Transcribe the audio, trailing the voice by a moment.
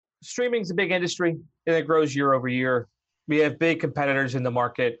streaming's a big industry and it grows year over year. We have big competitors in the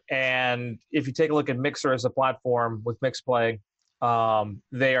market, and if you take a look at Mixer as a platform with MixPlay,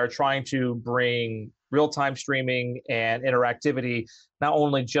 they are trying to bring real-time streaming and interactivity, not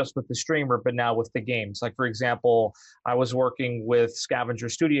only just with the streamer, but now with the games. Like, for example, I was working with Scavenger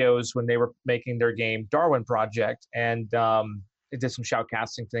Studios when they were making their game Darwin Project, and it did some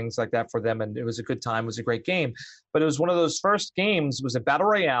shoutcasting things like that for them, and it was a good time. It was a great game. But it was one of those first games, it was a battle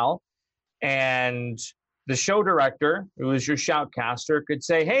royale, and the show director, who was your shoutcaster, could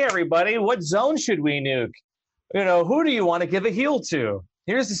say, hey, everybody, what zone should we nuke? Who do you want to give a heal to?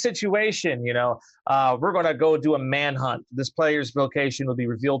 Here's the situation, we're going to go do a manhunt. This player's location will be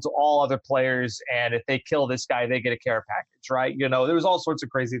revealed to all other players, and if they kill this guy, they get a care package, right? There was all sorts of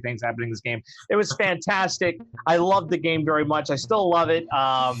crazy things happening in this game. It was fantastic. I loved the game very much. I still love it,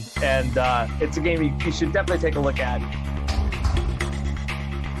 and it's a game you should definitely take a look at.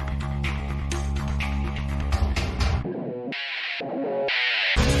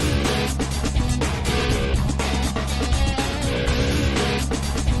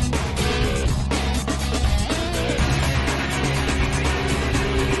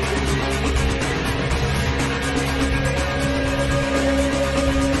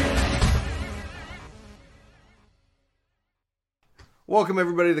 Welcome,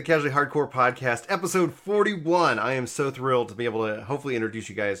 everybody, to the Casually Hardcore Podcast, episode 41. I am so thrilled to be able to hopefully introduce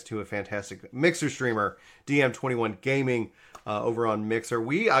you guys to a fantastic Mixer streamer, DM21 Gaming, over on Mixer.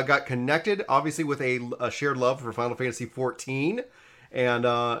 We got connected, obviously, with a shared love for Final Fantasy XIV,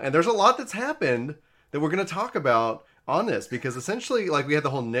 and there's a lot that's happened that we're going to talk about on this, because essentially, like, we had the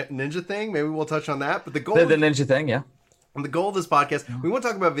whole ninja thing. Maybe we'll touch on that, but the goal... The ninja thing, yeah. And the goal of this podcast, we want to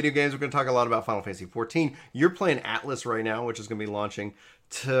talk about video games. We're going to talk a lot about Final Fantasy XIV. You're playing Atlas right now, which is going to be launching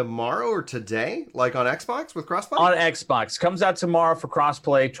tomorrow or today, like on Xbox with crossplay? On Xbox. Comes out tomorrow for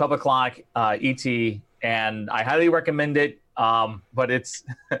crossplay, 12 o'clock ET, and I highly recommend it. But it's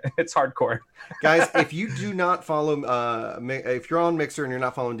it's hardcore. Guys, if you do not follow, if you're on Mixer and you're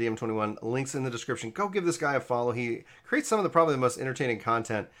not following DM21, links in the description. Go give this guy a follow. He creates some of the probably the most entertaining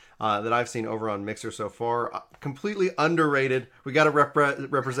content that I've seen over on Mixer so far. Completely underrated. We got to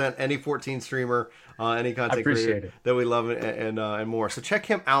represent any 14 streamer, any content creator that we love and more. So check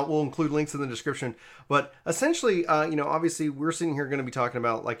him out. We'll include links in the description. But essentially, obviously, we're sitting here going to be talking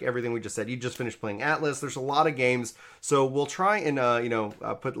about like everything we just said. You just finished playing Atlas. There's a lot of games, so we'll try and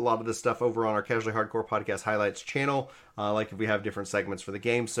put a lot of this stuff over on our Casually Hardcore Podcast highlights channel. Like if we have different segments for the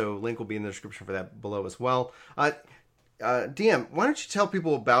game, so link will be in the description for that below as well. DM, why don't you tell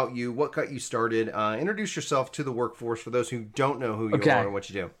people about you, what got you started, introduce yourself to the workforce for those who don't know who you are and what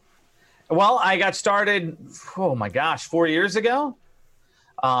you do. Well, I got started, 4 years ago.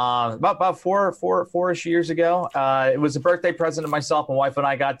 About four-ish years ago. It was a birthday present to myself. My wife and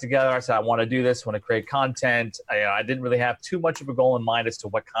I got together. I said, I want to do this, I want to create content. I didn't really have too much of a goal in mind as to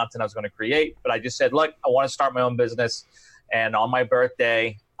what content I was going to create, but I just said, look, I want to start my own business. And on my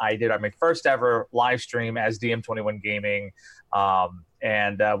birthday, I did my first ever live stream as DM21 Gaming.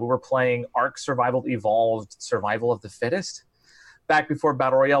 And we were playing Ark Survival Evolved Survival of the Fittest back before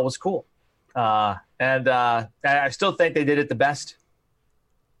Battle Royale was cool. And I still think they did it the best.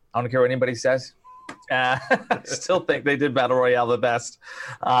 I don't care what anybody says. I still think they did Battle Royale the best.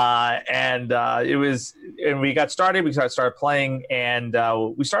 And we got started. We started playing, and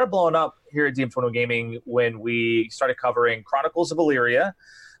we started blowing up here at DM21 Gaming when we started covering Chronicles of Elyria,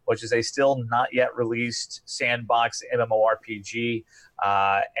 which is a still not yet released sandbox MMORPG,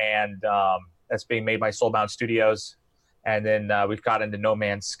 and that's being made by Soulbound Studios. And then we've got into No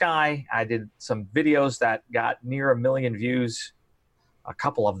Man's Sky. I did some videos that got near 1 million views. A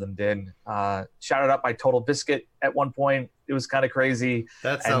couple of them did. Shouted up by Total Biscuit at one point. It was kind of crazy.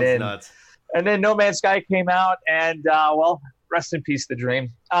 That sounds nuts. And then No Man's Sky came out, and rest in peace, the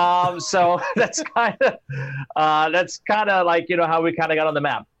dream. So that's kind of like how we kind of got on the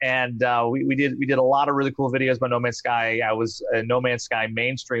map. And we did a lot of really cool videos by No Man's Sky. I was a No Man's Sky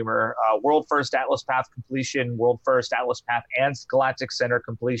main streamer, world first Atlas Path completion, world first Atlas Path and Galactic Center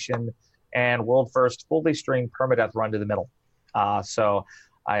completion, and world first fully streamed permadeath run to the middle. So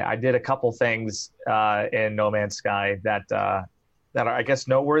I did a couple things in No Man's Sky that are, I guess,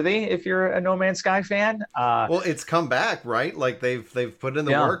 noteworthy if you're a No Man's Sky fan. Well, it's come back, right? Like they've put in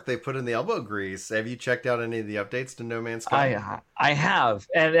the work, they've put in the elbow grease. Have you checked out any of the updates to No Man's Sky? I have,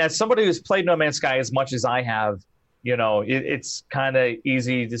 and as somebody who's played No Man's Sky as much as I have, it's kind of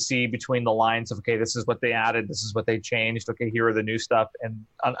easy to see between the lines of, okay, this is what they added, this is what they changed, okay, here are the new stuff. And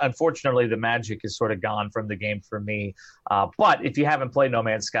unfortunately, the magic is sort of gone from the game for me. But if you haven't played No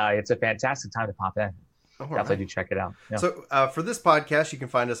Man's Sky, it's a fantastic time to pop in. definitely do check it out. Yeah. So for this podcast, you can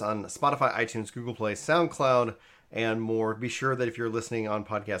find us on Spotify, iTunes, Google Play, SoundCloud, and more. Be sure that if you're listening on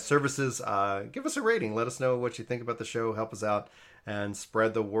podcast services, give us a rating. Let us know what you think about the show. Help us out and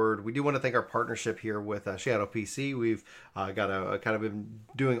spread the word. We do want to thank our partnership here with Shadow PC. We've got a kind of been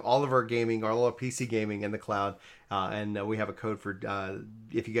doing all of our gaming, all our PC gaming in the cloud, and we have a code for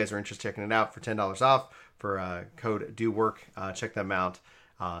if you guys are interested in checking it out for $10 off for code Do Work. Check them out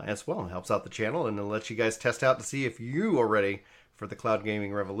as well. It helps out the channel and it lets you guys test out to see if you are ready for the cloud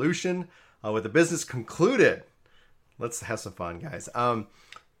gaming revolution. With the business concluded, let's have some fun, guys.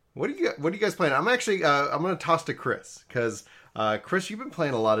 What are you guys playing? I'm actually I'm going to toss to Chris because Chris, you've been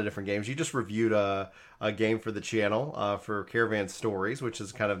playing a lot of different games. You just reviewed a game for the channel for Caravan Stories, which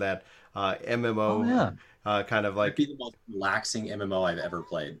is kind of that MMO kind of like. Might be the most relaxing MMO I've ever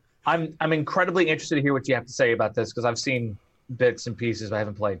played. I'm incredibly interested to hear what you have to say about this because I've seen bits and pieces, but I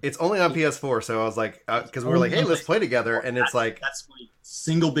haven't played. It's only on PS4, so I was like, because we were like, hey, let's play together, and it's like that's my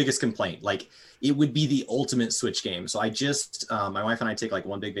single biggest complaint. Like, it would be the ultimate Switch game. So I just, my wife and I take like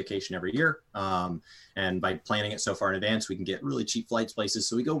one big vacation every year, and by planning it so far in advance, we can get really cheap flights places.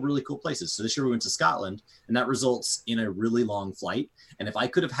 So we go really cool places. So this year we went to Scotland, and that results in a really long flight. And if I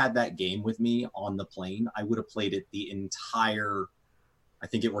could have had that game with me on the plane, I would have played it the entire. I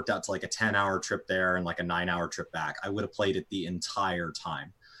think it worked out to like a 10-hour trip there and like a 9-hour trip back. I would have played it the entire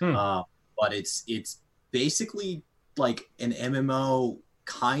time. But it's basically like an MMO,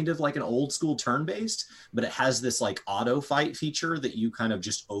 kind of like an old school turn-based, but it has this like auto fight feature that you kind of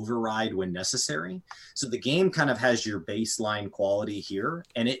just override when necessary. So the game kind of has your baseline quality here,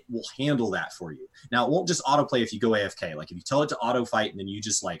 and it will handle that for you. Now, it won't just autoplay if you go AFK. Like if you tell it to auto fight and then you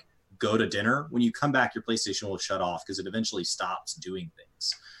just like go to dinner, when you come back, your PlayStation will shut off because it eventually stops doing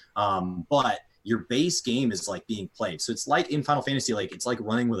things. But your base game is like being played. So it's like in Final Fantasy, like it's like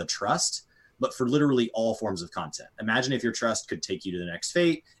running with a trust, but for literally all forms of content. Imagine if your trust could take you to the next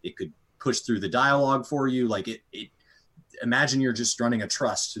fate. It could push through the dialogue for you. Like imagine you're just running a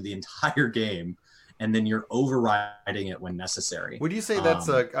trust through the entire game, and then you're overriding it when necessary. Would you say that's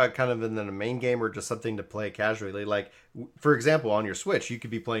a kind of in the main game or just something to play casually? Like, for example, on your Switch, you could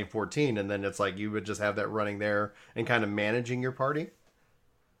be playing 14, and then it's like you would just have that running there and kind of managing your party?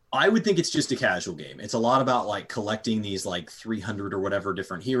 I would think it's just a casual game. It's a lot about like collecting these like 300 or whatever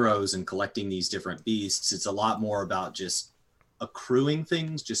different heroes and collecting these different beasts. It's a lot more about just accruing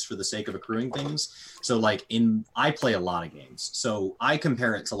things just for the sake of accruing things. So like I play a lot of games. So I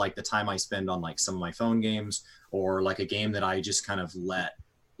compare it to like the time I spend on like some of my phone games or like a game that I just kind of let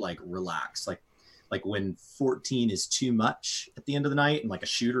like relax. Like when 14 is too much at the end of the night and like a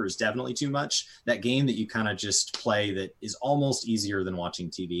shooter is definitely too much, that game that you kind of just play that is almost easier than watching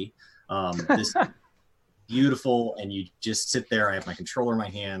TV. This beautiful, and you just sit there. I have my controller in my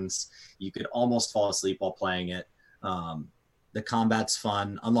hands. You could almost fall asleep while playing it. The combat's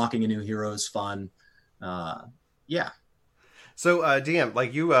fun. Unlocking a new hero is fun. Yeah. So, DM,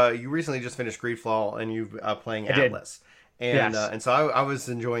 like you recently just finished Greedfall and you've playing Atlas. And Yes. And so I was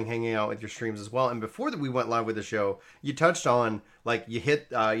enjoying hanging out with your streams as well. And before that we went live with the show, you touched on like you hit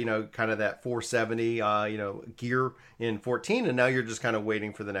kind of that 470 gear in 14, and now you're just kind of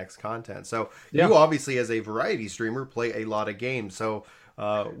waiting for the next content. So you obviously, as a variety streamer, play a lot of games. So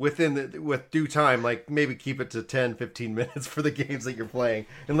with due time, like maybe keep it to 10-15 minutes for the games that you're playing,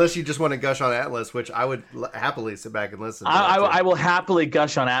 unless you just want to gush on Atlas, which I would happily sit back and listen to. I will happily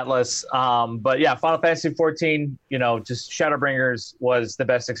gush on Atlas, but yeah, Final Fantasy 14, just Shadowbringers was the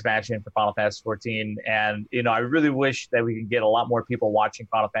best expansion for Final Fantasy 14, and I really wish that we could get a lot more people watching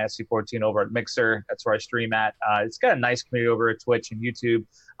Final Fantasy 14 over at Mixer. That's where I stream at. It's got a nice community over at Twitch and YouTube,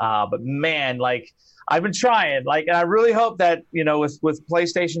 but man, like I've been trying, and I really hope that, with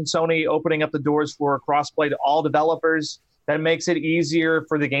PlayStation, Sony opening up the doors for crossplay to all developers, that makes it easier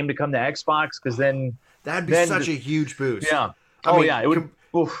for the game to come to Xbox, because then that'd be such a huge boost. Yeah. I mean, it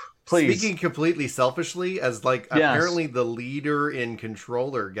would. Please. Speaking completely selfishly, as apparently the leader in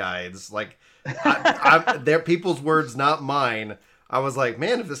controller guides, they're people's words, not mine. I was like,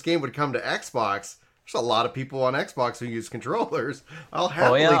 man, if this game would come to Xbox, there's a lot of people on Xbox who use controllers. I'll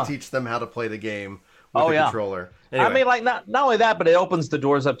happily teach them how to play the game with a controller. Anyway. I mean, not only that, but it opens the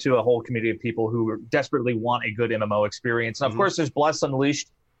doors up to a whole community of people who desperately want a good MMO experience. And of course, there's Bless Unleashed.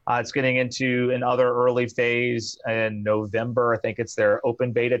 It's getting into another early phase in November. I think it's their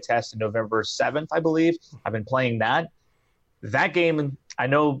open beta test in November 7th, I believe. I've been playing that. That game, I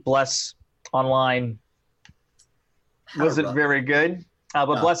know Bless Online wasn't very good,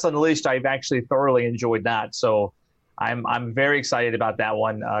 but Bless Unleashed, I've actually thoroughly enjoyed that. So I'm very excited about that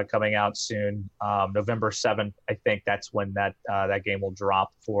one coming out soon. November 7th, I think that's when that game will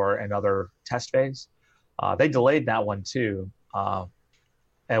drop for another test phase. They delayed that one too,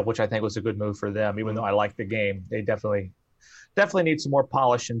 which I think was a good move for them. Even though I like the game, they definitely need some more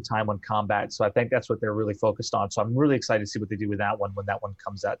polish and time on combat. So I think that's what they're really focused on. So I'm really excited to see what they do with that one when that one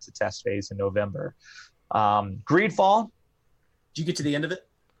comes out to test phase in November. Greedfall. Did you get to the end of it?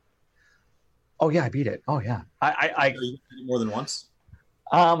 Oh yeah, I beat it. Oh yeah, I you did it more than once.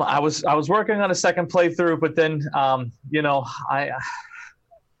 I was working on a second playthrough, but then I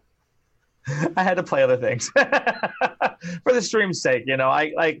had to play other things for the stream's sake.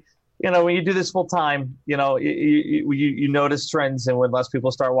 When you do this full time, you notice trends, and when less people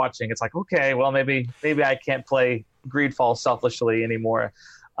start watching, it's like, okay, well maybe I can't play Greedfall selfishly anymore.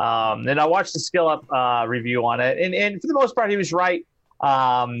 And I watched the Skill Up review on it, and for the most part, he was right.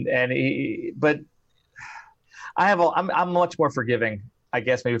 But I'm much more forgiving, I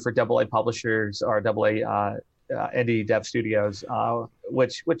guess, maybe for AA publishers or AA indie dev studios,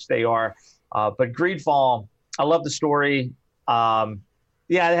 which they are. But Greedfall, I love the story. It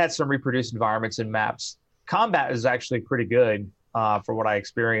had some reproduced environments and maps. Combat is actually pretty good for what I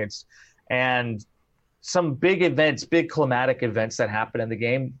experienced. And some big events, big climatic events that happen in the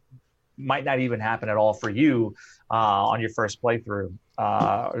game might not even happen at all for you on your first playthrough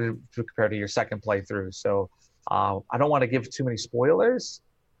compared to your second playthrough. So I don't want to give too many spoilers.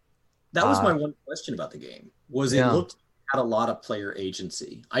 That was my one question about the game. It looked had a lot of player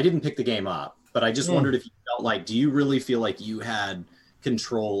agency. I didn't pick the game up, but I just wondered if you felt like, do you really feel like you had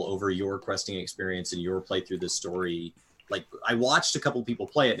control over your questing experience and your play through the story? Like, I watched a couple of people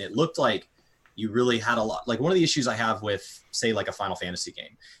play it, and it looked like you really had a lot. Like, one of the issues I have with, say, like a Final Fantasy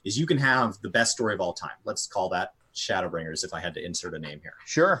game is you can have the best story of all time. Let's call that Shadowbringers, if I had to insert a name here.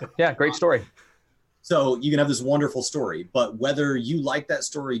 Sure. Yeah, great story. So you can have this wonderful story, but whether you like that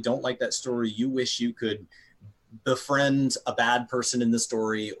story, don't like that story, you wish you could befriend a bad person in the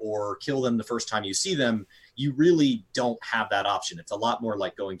story or kill them the first time you see them, you really don't have that option. It's a lot more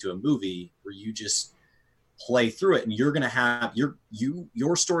like going to a movie where you just play through it, and you're going to have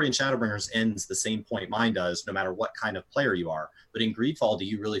your story in Shadowbringers ends the same point mine does, no matter what kind of player you are. But in Greedfall, do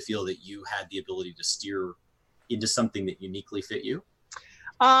you really feel that you had the ability to steer into something that uniquely fit you?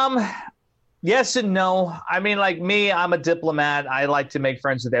 Yes and no. I mean, like me, I'm a diplomat. I like to make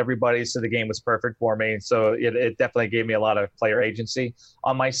friends with everybody, so the game was perfect for me. So it definitely gave me a lot of player agency.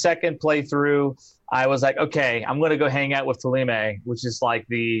 On my second playthrough, I was like, okay, I'm going to go hang out with Theleme, which is like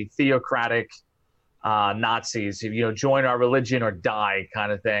the theocratic Nazis, join our religion or die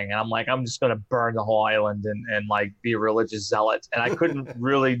kind of thing. And I'm like, I'm just going to burn the whole island and like be a religious zealot. And I couldn't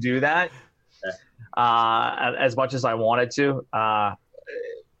really do that as much as I wanted to.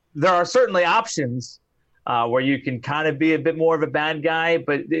 There are certainly options where you can kind of be a bit more of a bad guy,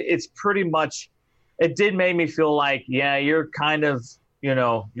 but it's pretty much, it did make me feel like, yeah, you're kind of,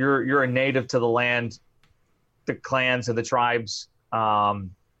 you're a native to the land. The clans and the tribes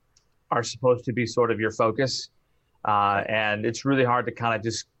are supposed to be sort of your focus. And it's really hard to kind of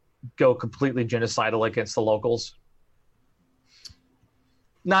just go completely genocidal against the locals.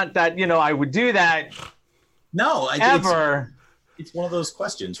 Not that, I would do that. No, ever. It's one of those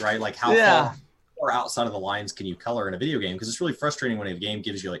questions, right? Like how far outside of the lines can you color in a video game? Because it's really frustrating when a game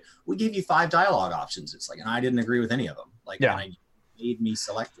gives you like, we gave you 5 dialogue options. It's like, and I didn't agree with any of them. Like, I made me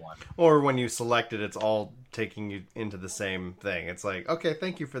select one. Or when you select it, it's all taking you into the same thing. It's like, okay,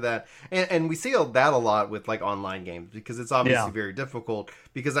 thank you for that. And we see that a lot with like online games, because it's obviously very difficult.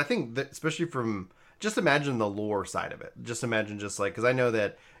 Because I think that, especially from, just imagine the lore side of it. Just imagine because I know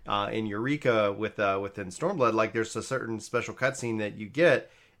that in Eureka within Stormblood, like there's a certain special cutscene that you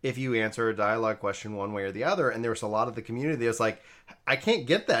get if you answer a dialogue question one way or the other, and there's a lot of the community that's like, I can't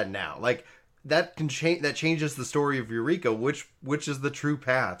get that now. Like that can change. That changes the story of Eureka, which is the true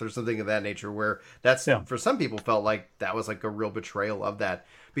path or something of that nature. Where that's for some people felt like that was like a real betrayal of that,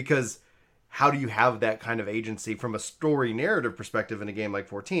 because how do you have that kind of agency from a story narrative perspective in a game like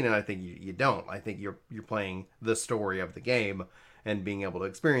 14? And I think you don't. I think you're playing the story of the game and being able to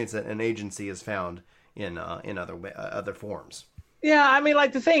experience it, and agency is found in other forms. Yeah, I mean,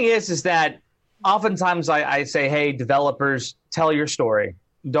 like the thing is that oftentimes I say, hey, developers, tell your story.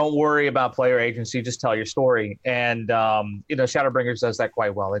 Don't worry about player agency, just tell your story. And, Shadowbringers does that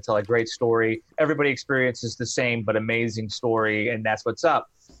quite well. They tell a great story. Everybody experiences the same but amazing story, and that's what's up.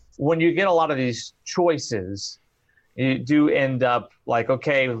 When you get a lot of these choices, you do end up like,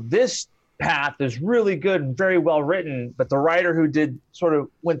 okay, this path is really good and very well written, but the writer who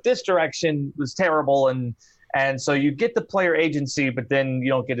went this direction was terrible, and so you get the player agency, but then you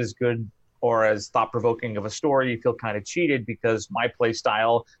don't get as good or as thought-provoking of a story. You feel kind of cheated because my play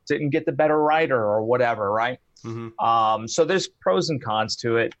style didn't get the better writer or whatever, right? So there's pros and cons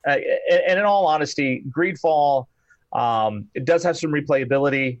to it. And in all honesty, Greedfall, it does have some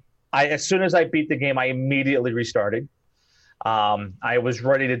replayability. As soon as I beat the game, I immediately restarted. I was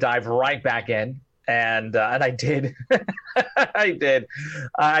ready to dive right back in, and I did. I did.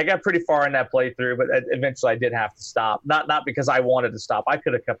 I got pretty far in that playthrough, but eventually I did have to stop. Not because I wanted to stop. I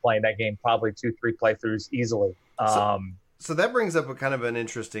could have kept playing that game probably 2-3 playthroughs easily. So that brings up a kind of an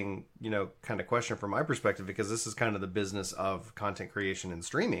interesting, kind of question from my perspective, because this is kind of the business of content creation and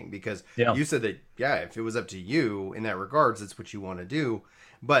streaming. Because you said that, if it was up to you in that regards, it's what you want to do.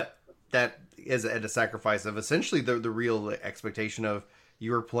 But that is at a sacrifice of essentially the real expectation of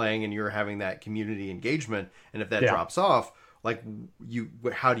you're playing and you're having that community engagement. And if that drops off, like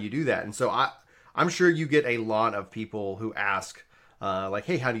how do you do that? And so I'm sure you get a lot of people who ask, like,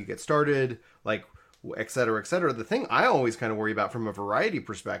 hey, how do you get started? Like, et cetera, et cetera. The thing I always kind of worry about from a variety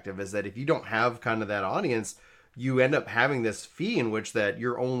perspective is that if you don't have kind of that audience, you end up having this fee in which that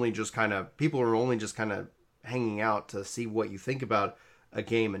you're only just people are only just kind of hanging out to see what you think about a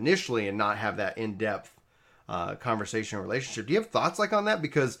game initially and not have that in-depth conversation or relationship. Do you have thoughts like on that?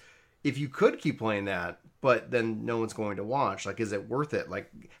 Because if you could keep playing that, but then no one's going to watch, like, is it worth it?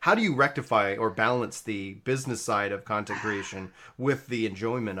 Like, how do you rectify or balance the business side of content creation with the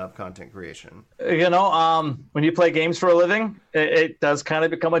enjoyment of content creation? When you play games for a living, it does kind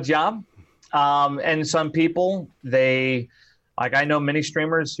of become a job. And some people, I know many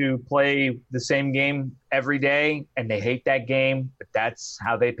streamers who play the same game every day and they hate that game, but that's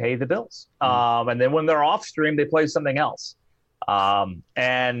how they pay the bills. And then when they're off stream, they play something else. And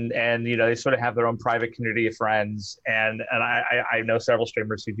they sort of have their own private community of friends, and I know several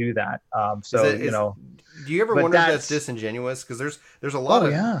streamers who do that. Do you ever wonder if that's disingenuous? Because there's a lot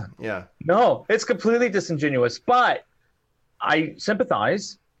of no, it's completely disingenuous, but I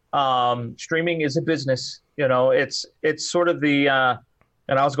sympathize. Streaming is a business. It's sort of the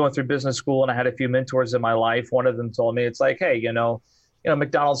and I was going through business school and I had a few mentors in my life. One of them told me, it's like, hey,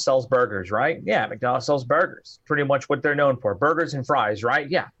 McDonald's sells burgers, right? Yeah, McDonald's sells burgers. Pretty much what they're known for. Burgers and fries, right?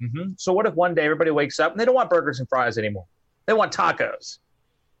 Yeah. So what if one day everybody wakes up and they don't want burgers and fries anymore? They want tacos.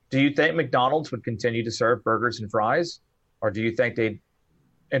 Do you think McDonald's would continue to serve burgers and fries? Or do you think they'd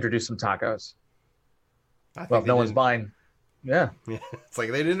introduce some tacos? Well, if no one's buying... Yeah. It's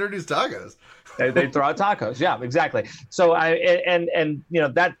like they'd introduce tacos. They'd throw out tacos. Yeah, exactly. So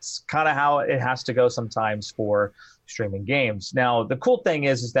that's kind of how it has to go sometimes for streaming games. Now, the cool thing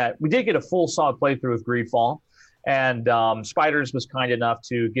is that we did get a full solid playthrough of Greedfall, and Spiders was kind enough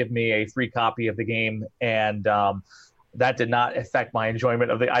to give me a free copy of the game, and that did not affect my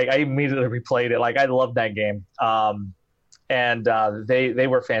enjoyment of I immediately replayed it. Like, I loved that game. And they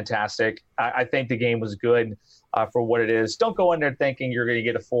were fantastic. I think the game was good for what it is. Don't go in there thinking you're going to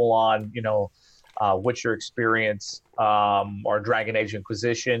get a full-on, Witcher experience or Dragon Age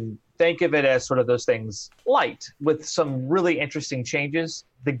Inquisition. Think of it as sort of those things light with some really interesting changes.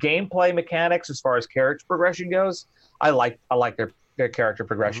 The gameplay mechanics, as far as character progression goes, I like their character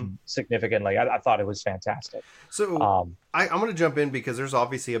progression significantly. I thought it was fantastic. So I'm going to jump in because there's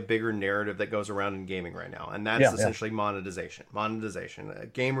obviously a bigger narrative that goes around in gaming right now, and that's essentially monetization.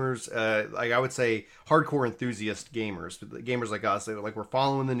 Gamers, like I would say, hardcore enthusiast gamers like us, like we're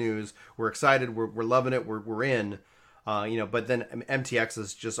following the news, we're excited, we're loving it, we're in. But then MTX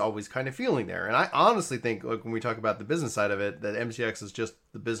is just always kind of feeling there. And I honestly think, like, when we talk about the business side of it, that MTX is just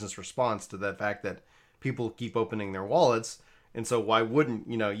the business response to the fact that people keep opening their wallets. And so why wouldn't,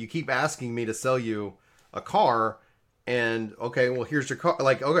 you keep asking me to sell you a car and, okay, well, here's your car.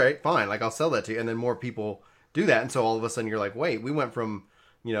 Like, okay, fine. Like, I'll sell that to you. And then more people do that. And so all of a sudden you're like, wait, we went from,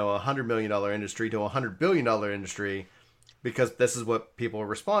 $100 million industry to $100 billion industry because this is what people are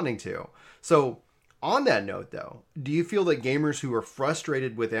responding to. So on that note, though, do you feel that gamers who are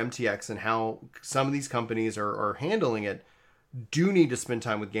frustrated with MTX and how some of these companies are handling it do need to spend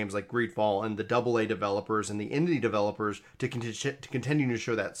time with games like Greedfall and the AA developers and the indie developers to continue to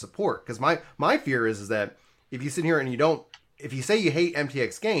show that support? Because my fear is that if you sit here and if you say you hate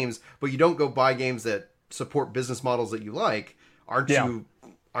MTX games, but you don't go buy games that support business models that you like, aren't you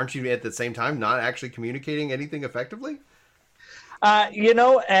at the same time not actually communicating anything effectively?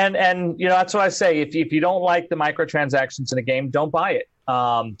 That's what I say. If you don't like the microtransactions in a game, don't buy it.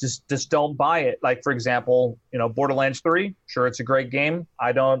 Just don't buy it. Like, for example, Borderlands 3, sure, it's a great game.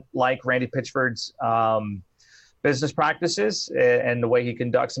 I don't like Randy Pitchford's business practices and the way he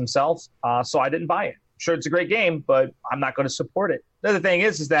conducts himself. So I didn't buy it. Sure, it's a great game, but I'm not going to support it. The other thing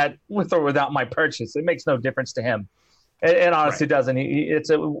is that with or without my purchase, it makes no difference to him. It honestly doesn't.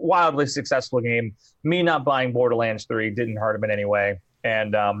 It's a wildly successful game. Me not buying Borderlands 3 didn't hurt him in any way.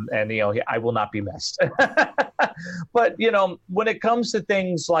 and I will not be missed. But when it comes to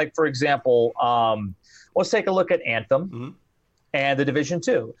things like, for example, let's take a look at Anthem and the Division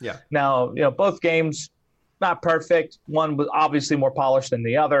 2. Yeah. Now, both games not perfect. One was obviously more polished than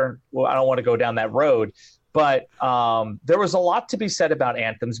the other. Well, I don't want to go down that road, but there was a lot to be said about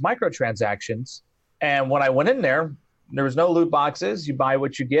Anthem's microtransactions. And when I went in there was no loot boxes. You buy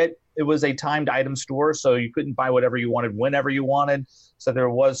what you get. It was a timed item store, so you couldn't buy whatever you wanted whenever you wanted. So there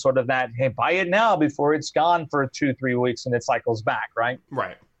was sort of that, hey, buy it now before it's gone for 2-3 weeks and it cycles back, right?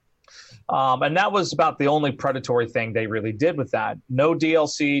 Right. And that was about the only predatory thing they really did with that. No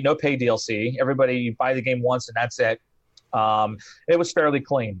DLC, no paid DLC. Everybody, you buy the game once and that's it. It was fairly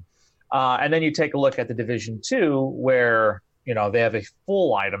clean. And then you take a look at the Division 2 where, they have a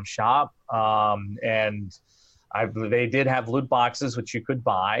full item shop. And they did have loot boxes, which you could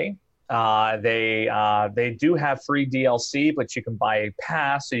buy. They do have free DLC, but you can buy a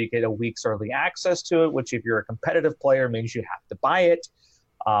pass, so you get a week's early access to it, which if you're a competitive player means you have to buy it.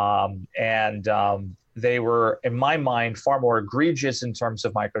 They were, in my mind, far more egregious in terms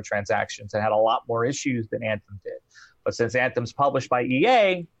of microtransactions and had a lot more issues than Anthem did. But since Anthem's published by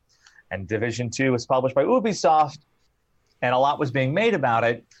EA and Division 2 was published by Ubisoft and a lot was being made about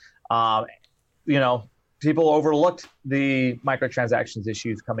it, people overlooked the microtransactions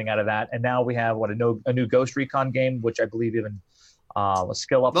issues coming out of that. And now we have a new Ghost Recon game, which I believe even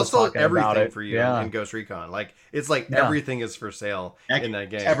Skill Up was talking about it. For you in Ghost Recon. Like it's like everything is for sale in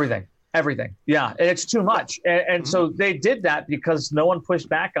that game. Everything. Yeah. And it's too much. And so they did that because no one pushed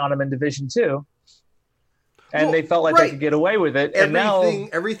back on them in Division 2. And they felt like they could get away with it.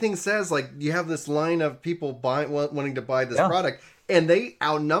 Everything says like you have this line of people wanting to buy this product, and they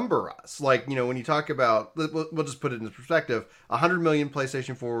outnumber us. Like, when you talk about, we'll just put it into perspective, 100 million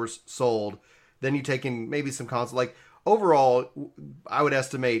PlayStation 4s sold. Then you take in maybe some console. Like overall, I would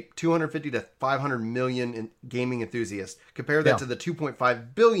estimate 250 to 500 million gaming enthusiasts. Compare that to the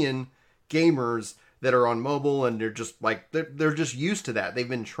 2.5 billion gamers that are on mobile, and they're just like they're just used to that. They've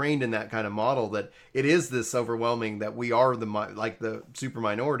been trained in that kind of model that it is this overwhelming that we are the super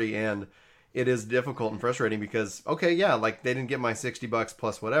minority, and it is difficult and frustrating because they didn't get my $60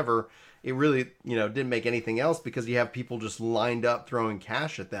 plus whatever. It really didn't make anything else because you have people just lined up throwing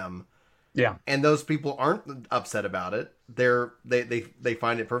cash at them. Yeah, and those people aren't upset about it. They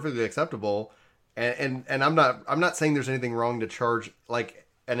find it perfectly acceptable, and I'm not saying there's anything wrong to charge like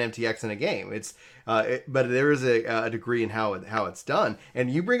an MTX in a game. It's but there is a degree in how it's done. And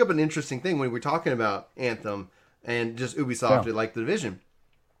you bring up an interesting thing when we're talking about Anthem and just Ubisoft like the Division.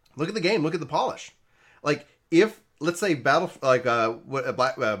 Look at the game. Look at the polish. Like if let's say what's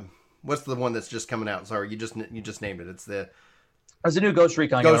the one that's just coming out? Sorry, you just named it. It's a new Ghost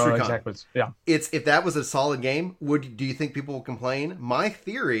Recon. Exactly. Yeah. If that was a solid game, do you think people will complain? My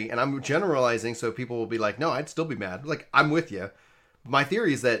theory, and I'm generalizing, so people will be like, no, I'd still be mad. Like I'm with you. My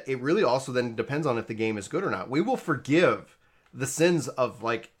theory is that it really also then depends on if the game is good or not. We will forgive the sins of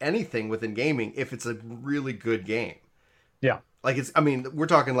like anything within gaming if it's a really good game. Yeah. Like we're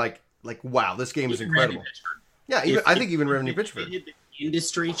talking like wow, this game is incredible. Yeah, I think even Revenue Pitchford. If the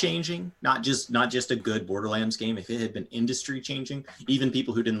industry changing, not just a good Borderlands game. If it had been industry changing, even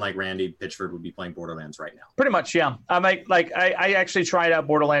people who didn't like Randy Pitchford would be playing Borderlands right now. Pretty much, yeah. I actually tried out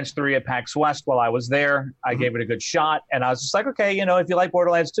Borderlands 3 at PAX West while I was there. I gave it a good shot, and I was just like, okay, if you like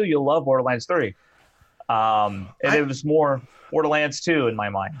Borderlands 2, you'll love Borderlands 3. It was more Borderlands 2 in my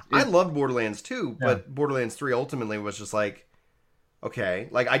mind. I loved Borderlands 2, but Borderlands 3 ultimately was just like, okay,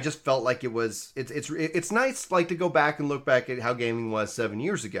 like I just felt like it's nice like to go back and look back at how gaming was 7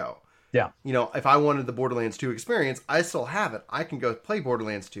 years ago. Yeah. If I wanted the Borderlands 2 experience, I still have it. I can go play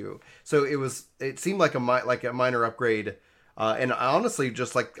Borderlands 2. So it seemed like a minor upgrade. And honestly,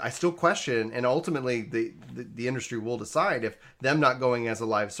 just like I still question, and ultimately the industry will decide if them not going as a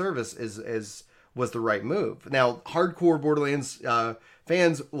live service was the right move. Now, hardcore Borderlands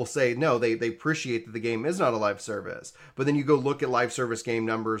fans will say no, they appreciate that the game is not a live service. But then you go look at live service game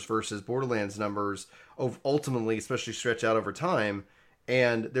numbers versus Borderlands numbers, ultimately, especially stretched out over time.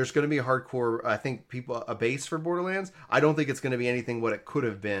 And there's going to be a hardcore, I think, a base for Borderlands. I don't think it's going to be anything what it could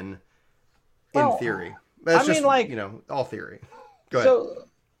have been in theory. That's all theory. Go ahead. So,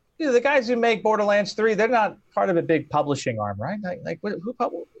 the guys who make Borderlands 3, they're not part of a big publishing arm, right?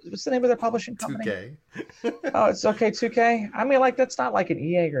 What's the name of their publishing company? 2K. Oh, it's okay, 2K. That's not like an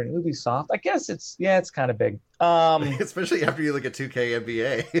EA or an Ubisoft. I guess it's kind of big. Especially after you look at 2K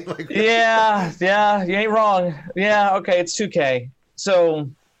NBA. Yeah, you ain't wrong. Yeah, okay, it's 2K.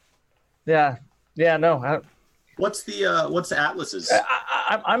 So, no. What's the Atlas's?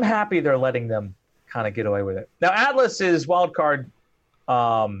 I'm happy they're letting them kind of get away with it. Now, Atlas is Wildcard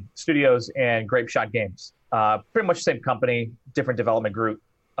Studios and Grape Shot Games. Pretty much the same company, different development group,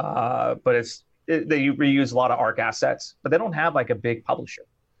 but they reuse a lot of ARC assets, but they don't have like a big publisher.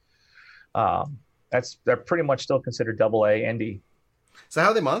 They're pretty much still considered AA indie. So how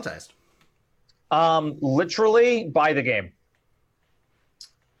are they monetized? Literally by the game.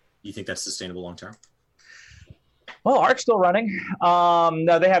 You think that's sustainable long term? Well, ARC's still running.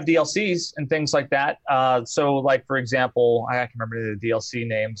 No, they have DLCs and things like that. So, like for example, I can remember the DLC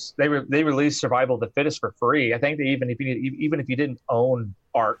names. They released Survival of the Fittest for free. I think they even if you didn't own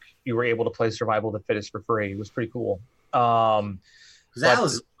ARC, you were able to play Survival of the Fittest for free. It was pretty cool. That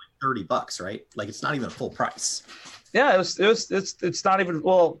was like $30, right? Like it's not even a full price. Yeah, it's not even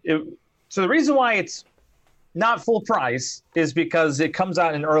so the reason why it's not full price is because it comes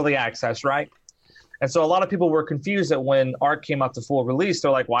out in early access, right? And so a lot of people were confused that when ARC came out to full release,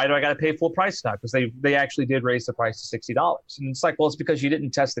 they're like, why do I got to pay full price now? Because they actually did raise the price to $60. And it's like, well, it's because you didn't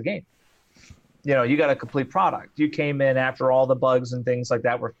test the game. You got a complete product. You came in after all the bugs and things like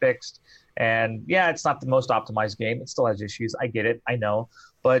that were fixed. And yeah, it's not the most optimized game. It still has issues. I get it. I know.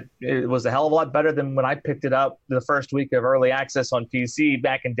 But it was a hell of a lot better than when I picked it up the first week of early access on PC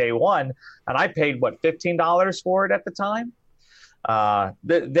back in day one. And I paid, $15 for it at the time?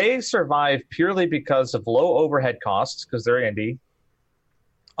 They survive purely because of low overhead costs because they're indie.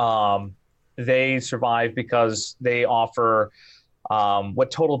 They survive because they offer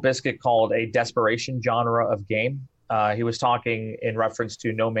what Total Biscuit called a desperation genre of game. He was talking in reference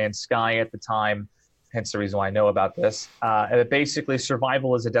to No Man's Sky at the time, hence the reason why I know about this. And basically,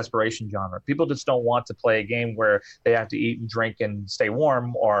 survival is a desperation genre. People just don't want to play a game where they have to eat and drink and stay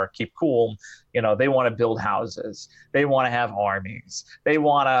warm or keep cool. They want to build houses. They want to have armies. They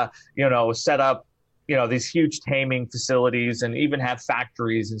want to, set up, these huge taming facilities and even have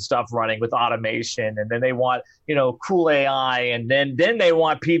factories and stuff running with automation. And then they want, cool AI. And then they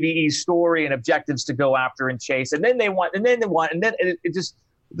want PvE story and objectives to go after and chase. And then it just,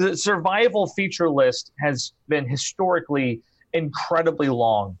 the survival feature list has been historically incredibly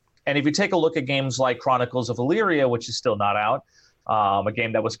long. And if you take a look at games like Chronicles of Elyria, which is still not out, a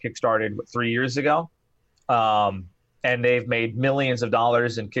game that was kickstarted 3 years ago, and they've made millions of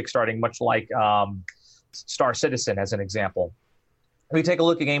dollars in kickstarting, much like Star Citizen as an example. If you take a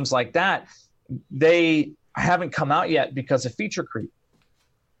look at games like that, they haven't come out yet because of feature creep.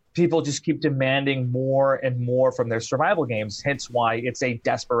 People just keep demanding more and more from their survival games, hence why it's a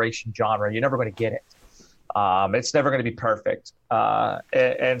desperation genre. You're never going to get it. It's never going to be perfect.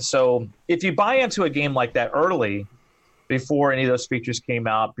 And so if you buy into a game like that early, before any of those features came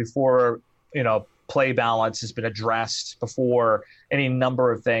out, before, play balance has been addressed, before any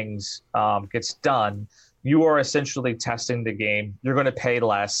number of things gets done, you are essentially testing the game. You're going to pay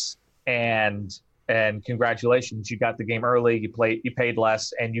less, and congratulations, you got the game early, you paid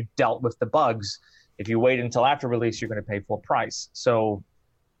less, and you dealt with the bugs. If you wait until after release, you're going to pay full price. So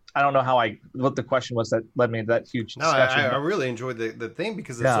I don't know what the question was that led me to that huge discussion. I really enjoyed the thing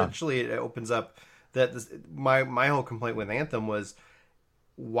because essentially it opens up that my whole complaint with Anthem was,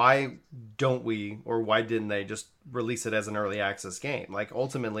 why don't we, or why didn't they just release it as an early access game? Like,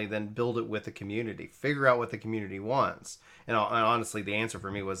 ultimately then build it with the community, figure out what the community wants. And honestly, the answer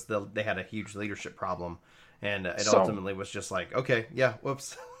for me was they had a huge leadership problem, and it ultimately was just like, okay, yeah,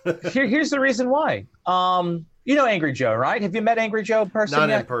 whoops. Here's the reason why. Angry Joe, right? Have you met Angry Joe in person? Not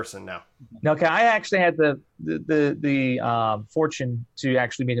yet? in person, no. Okay, I actually had the fortune to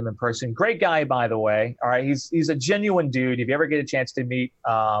actually meet him in person. Great guy, by the way. All right, he's a genuine dude. If you ever get a chance to meet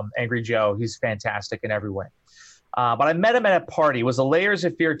Angry Joe, he's fantastic in every way. But I met him at a party. It was a Layers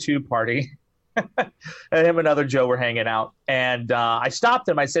of Fear 2 party. And him and another Joe were hanging out. And I stopped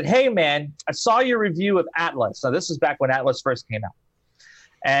him. I said, hey, man, I saw your review of Atlas. Now, this is back when Atlas first came out.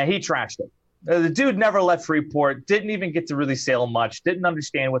 And he trashed it. The dude never left Freeport, didn't even get to really sail much, didn't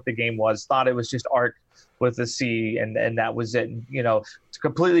understand what the game was, thought it was just art with a C, and that was it. And,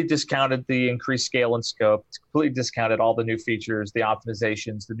 completely discounted the increased scale and scope, completely discounted all the new features, the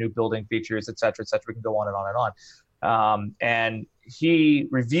optimizations, the new building features, et cetera, et cetera. We can go on and on and on. And he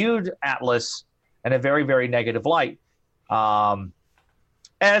reviewed Atlas in a very, very negative light. And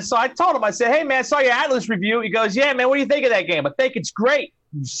so I told him, I said, hey, man, I saw your Atlas review. He goes, yeah, man, what do you think of that game? I think it's great.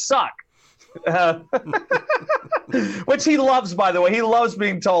 You suck. Which he loves, by the way. He loves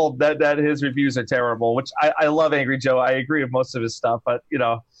being told that his reviews are terrible, which I love Angry Joe. I agree with most of his stuff, but,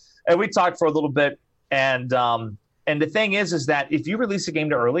 and we talked for a little bit. And the thing is that if you release a game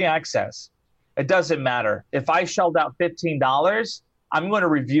to early access, it doesn't matter. If I shelled out $15, I'm going to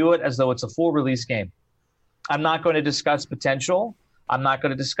review it as though it's a full release game. I'm not going to discuss potential. I'm not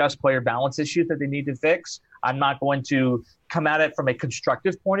going to discuss player balance issues that they need to fix. I'm not going to come at it from a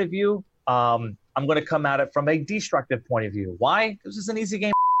constructive point of view. I'm going to come at it from a destructive point of view. Why? Because it's an easy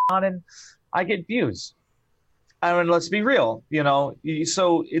game on and I get views. I mean, let's be real,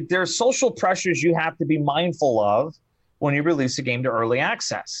 there's social pressures you have to be mindful of when you release a game to early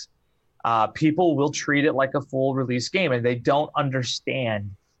access. People will treat it like a full release game, and they don't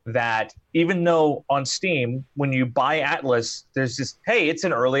understand that even though on Steam, when you buy Atlas, there's this, hey, it's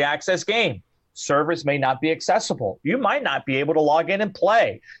an early access game. Servers may not be accessible. You might not be able to log in and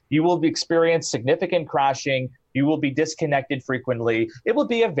play. You will experience significant crashing. You will be disconnected frequently. It will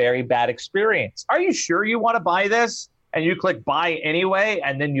be a very bad experience. Are you sure you want to buy this? And you click buy anyway,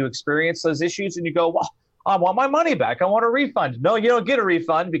 and then you experience those issues, and you go, well, I want my money back. I want a refund. No, you don't get a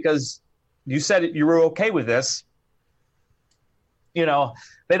refund because you said you were okay with this. They don't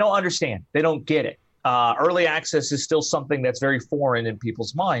understand. They don't get it. Early access is still something that's very foreign in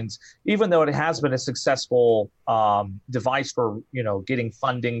people's minds, even though it has been a successful device for, getting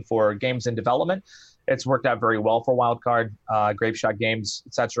funding for games in development. It's worked out very well for Wildcard, Grapeshot Games,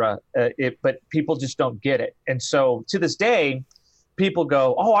 etc. But people just don't get it. And so to this day, people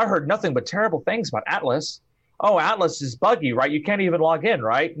go, oh, I heard nothing but terrible things about Atlas. Oh, Atlas is buggy, right? You can't even log in,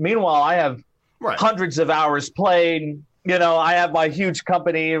 right? Meanwhile, I have hundreds of hours played. I have my huge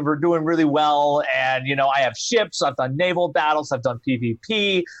company. We're doing really well. And, I have ships. I've done naval battles. I've done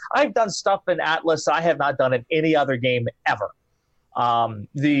PvP. I've done stuff in Atlas I have not done in any other game ever.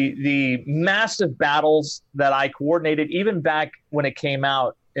 The massive battles that I coordinated, even back when it came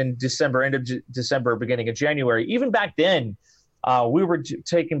out in December, end of December, beginning of January, even back then, we were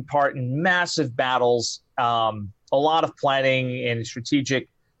taking part in massive battles, a lot of planning and strategic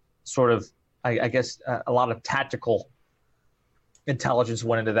sort of, I guess, a lot of tactical intelligence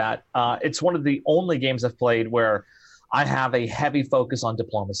went into that. It's one of the only games I've played where I have a heavy focus on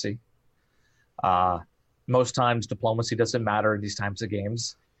diplomacy. Most times diplomacy doesn't matter in these types of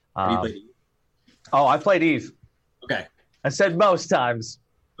games. Have you played Eve? Oh, I played Eve. Okay. I said most times.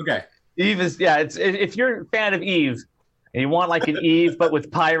 Okay. Eve is, if you're a fan of Eve and you want like an Eve but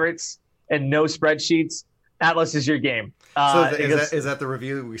with pirates and no spreadsheets, Atlas is your game. So is that the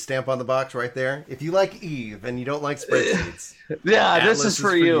review we stamp on the box right there? If you like Eve and you don't like spreadsheets, yeah, Atlas this is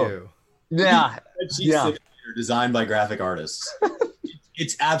for you. Yeah. Spreadsheets are designed by graphic artists.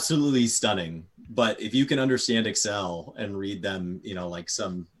 It's absolutely stunning. But if you can understand Excel and read them, like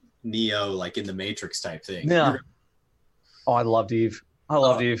some Neo, like in the Matrix type thing. Yeah. Oh, I loved Eve.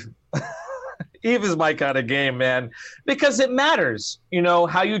 Eve. Eve is my kind of game, man, because it matters.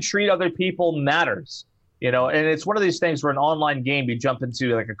 How you treat other people matters. And it's one of these things where an online game you jump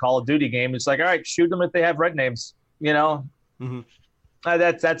into, like a Call of Duty game. It's like, all right, shoot them if they have red names. Mm-hmm.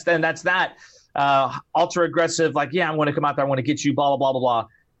 That's that. Ultra aggressive, like, yeah, I'm going to come out there. I want to get you, blah, blah, blah, blah, blah.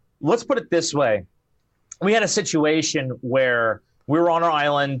 Let's put it this way. We had a situation where we were on our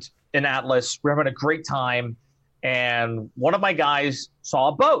island in Atlas. We're having a great time. And one of my guys saw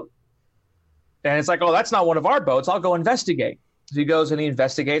a boat. And it's like, oh, that's not one of our boats. I'll go investigate. So he goes and he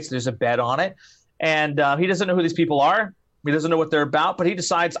investigates. There's a bed on it. And he doesn't know who these people are. He doesn't know what they're about. But he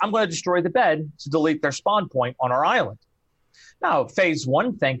decides, I'm going to destroy the bed to delete their spawn point on our island. Now, phase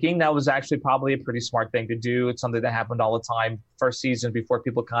one thinking, that was actually probably a pretty smart thing to do. It's something that happened all the time first season before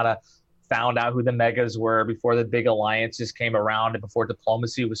people kind of found out who the megas were, before the big alliances came around, and before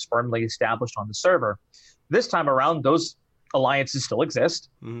diplomacy was firmly established on the server. This time around, those alliances still exist.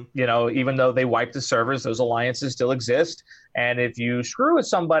 Mm-hmm. Even though they wiped the servers, those alliances still exist. And if you screw with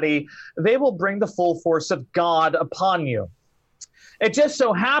somebody, they will bring the full force of God upon you. It just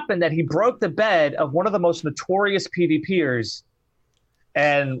so happened that he broke the bed of one of the most notorious PvPers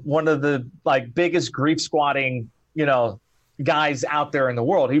and one of the biggest grief squatting, guys out there in the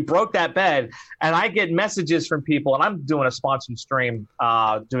world. He broke that bed, and I get messages from people, and I'm doing a sponsored stream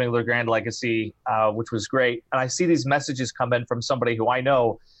doing Le Grand Legacy, which was great. And I see these messages come in from somebody who I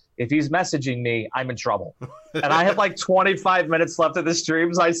know. If he's messaging me, I'm in trouble. And I have 25 minutes left of the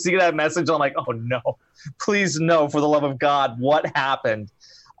stream. So I see that message. I'm like, oh no, please no, for the love of God, what happened?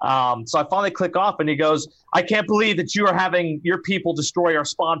 So I finally click off, and he goes, I can't believe that you are having your people destroy our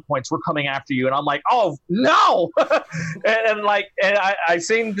spawn points. We're coming after you. And I'm like, oh no. and I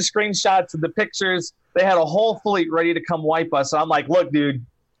seen the screenshots and the pictures. They had a whole fleet ready to come wipe us. And I'm like, look, dude,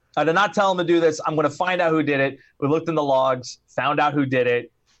 I did not tell him to do this. I'm going to find out who did it. We looked in the logs, found out who did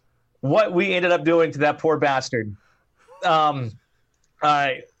it. What we ended up doing to that poor bastard. All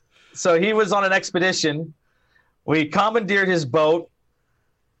right. So he was on an expedition. We commandeered his boat,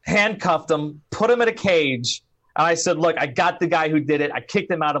 handcuffed him, put him in a cage. And I said, look, I got the guy who did it. I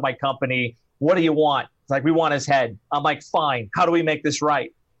kicked him out of my company. What do you want? It's like, we want his head. I'm like, fine. How do we make this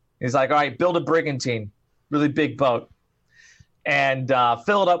right? He's like, all right, build a brigantine. really big boat, and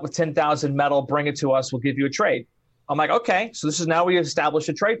fill it up with 10,000 metal, bring it to us, we'll give you a trade. I'm like, okay, so this is now we established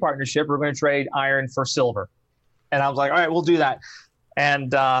a trade partnership. We're going to trade iron for silver. And I was like, all right, we'll do that.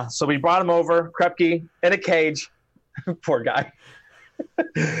 And so we brought him over, Krepke, in a cage. Poor guy.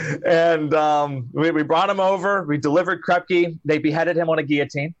 And we brought him over. We delivered Krepke. They beheaded him on a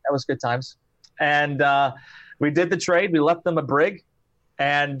guillotine. That was good times. And we did the trade. We left them a brig.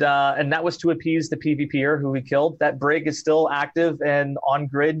 And that was to appease the PvPer who we killed. That brig is still active and on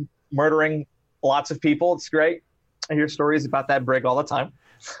grid, murdering lots of people. It's great. I hear stories about that brig all the time.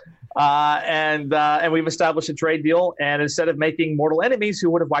 And we've established a trade deal. And instead of making mortal enemies who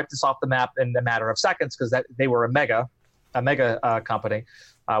would have wiped us off the map in a matter of seconds, because they were a mega company,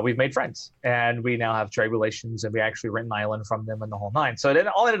 we've made friends. And we now have trade relations, and we actually rent an island from them and the whole nine. So it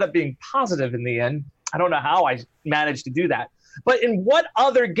all ended up being positive in the end. I don't know how I managed to do that. But in what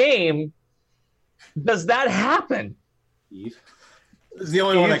other game does that happen? Eve. It's the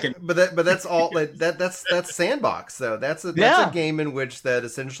only one I can. But that's all. That's Sandbox though. That's a game in which that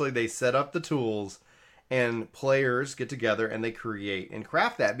essentially they set up the tools, and players get together and they create and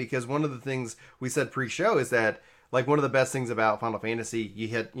craft that. Because one of the things we said pre-show is that like one of the best things about Final Fantasy, you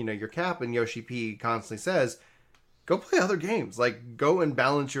hit your cap, and Yoshi P constantly says, go play other games. Like go and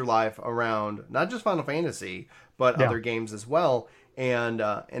balance your life around not just Final Fantasy but other games as well. And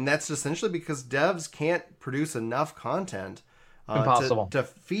that's essentially because devs can't produce enough content. Impossible to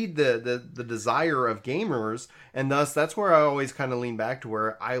feed the desire of gamers, and thus that's where I always kind of lean back to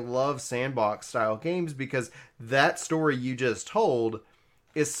where I love Sandbox style games, because that story you just told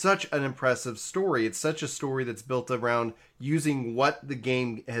is such an impressive story. It's such a story that's built around using what the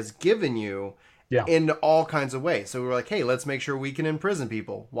game has given you in all kinds of ways. So we're like, hey, let's make sure we can imprison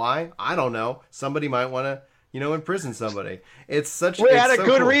people. Why? I don't know. Somebody might want to imprison somebody. We had a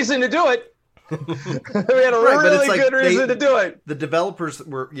good reason to do it. We had a really good reason to do it. The developers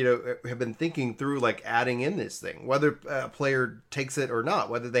were, have been thinking through like adding in this thing, whether a player takes it or not,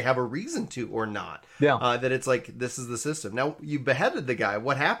 whether they have a reason to or not. Yeah. That it's like, this is the system. Now you beheaded the guy.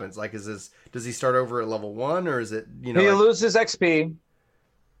 What happens? Like, does he start over at level 1, or is it, he loses XP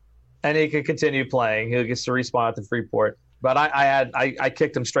and he can continue playing. He gets to respawn at the Freeport. But I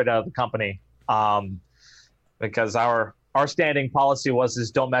kicked him straight out of the company because our standing policy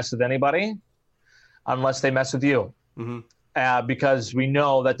was don't mess with anybody unless they mess with you. Mm-hmm. Because we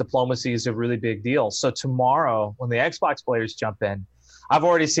know that diplomacy is a really big deal. So tomorrow, when the Xbox players jump in, I've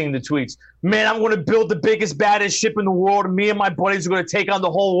already seen the tweets. Man, I'm going to build the biggest, baddest ship in the world, and me and my buddies are going to take on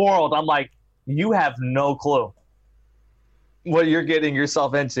the whole world. I'm like, you have no clue what you're getting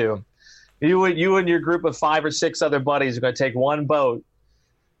yourself into. You and your group of 5 or 6 other buddies are going to take one boat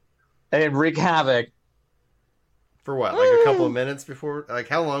and wreak havoc. For what? Like a couple of minutes before? Like,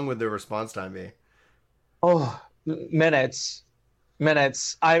 how long would the response time be? Oh, minutes.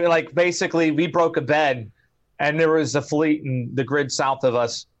 Basically, we broke a bed, and there was a fleet in the grid south of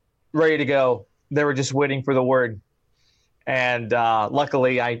us ready to go. They were just waiting for the word. And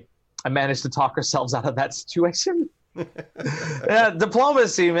luckily, I managed to talk ourselves out of that situation. Yeah,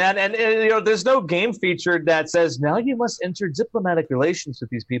 diplomacy, man. And there's no game feature that says, now you must enter diplomatic relations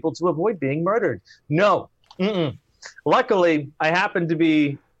with these people to avoid being murdered. No. Mm-mm. Luckily, I happened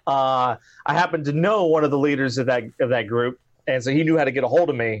to know one of the leaders of that group, and so he knew how to get a hold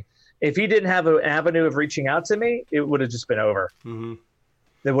of me. If he didn't have an avenue of reaching out to me, it would have just been over. Mm-hmm.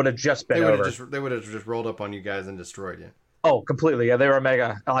 It would have just been over. They would have just rolled up on you guys and destroyed you. Oh, completely. Yeah, they were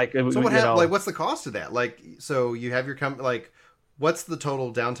mega. So what happened? Like, what's the cost of that? Like, so you have your what's the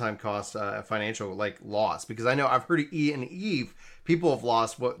total downtime cost, financial loss? Because I know I've heard in Eve, people have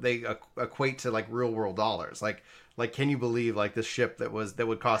lost what they equate to like real world dollars. Like, can you believe this ship that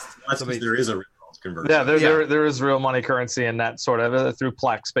would cost? There is a real conversion. Yeah, there is real money currency in that sort of through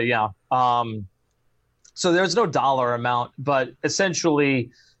Plex, but yeah. So there's no dollar amount, but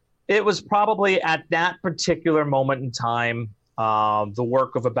essentially, it was probably at that particular moment in time, the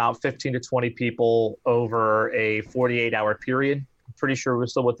work of about 15 to 20 people over a 48-hour period. I'm pretty sure we're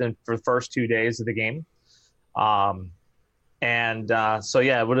still within for the first 2 days of the game. So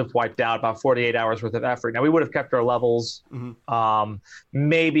it would have wiped out about 48 hours worth of effort. Now, we would have kept our levels,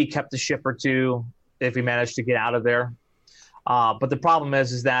 maybe kept a ship or two if we managed to get out of there. But the problem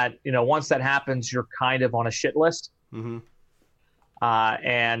is that, once that happens, you're kind of on a shit list. Mm-hmm.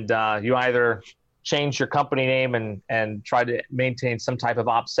 You either change your company name and try to maintain some type of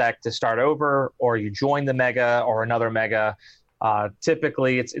OPSEC to start over, or you join the mega or another mega.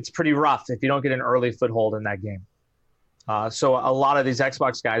 Typically, it's pretty rough if you don't get an early foothold in that game. So a lot of these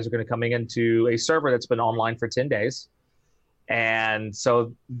Xbox guys are going to coming into a server that's been online for 10 days. And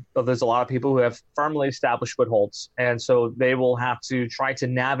so there's a lot of people who have firmly established footholds. And so they will have to try to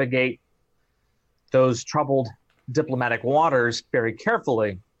navigate those troubled diplomatic waters very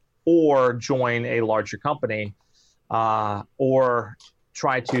carefully, or join a larger company, or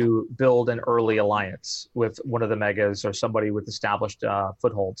try to build an early alliance with one of the megas or somebody with established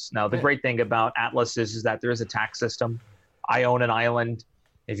footholds. Now, the great thing about Atlas is that there is a tax system. I own an island.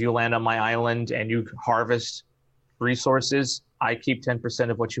 If you land on my island and you harvest resources, I keep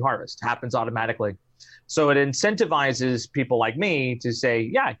 10% of what you harvest. It happens automatically. So it incentivizes people like me to say,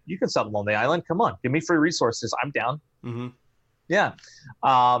 yeah, you can settle on the island. Come on, give me free resources. I'm down. Mm-hmm. Yeah.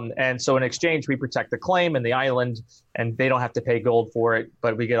 And so in exchange, we protect the claim and the island, and they don't have to pay gold for it,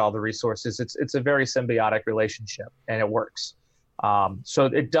 but we get all the resources. It's a very symbiotic relationship, and it works. So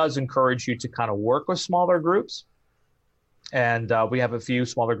it does encourage you to kind of work with smaller groups. And we have a few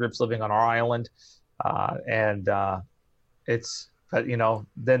smaller groups living on our island. It's, you know,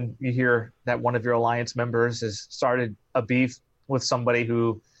 then you hear that one of your alliance members has started a beef with somebody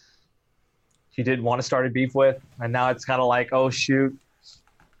who he didn't want to start a beef with. And now it's kind of like, oh, shoot,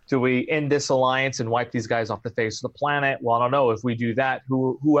 do we end this alliance and wipe these guys off the face of the planet? Well, I don't know. If we do that,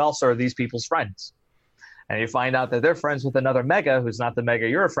 who else are these people's friends? And you find out that they're friends with another mega who's not the mega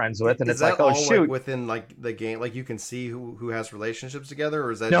you're friends with. And it's like, oh, shoot. Like within like the game, like you can see who has relationships together,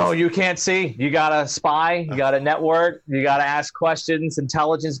 or is that No, you can't see. You got to spy. You got to network. You got to ask questions.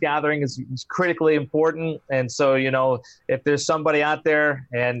 Intelligence gathering is critically important. And so, you know, if there's somebody out there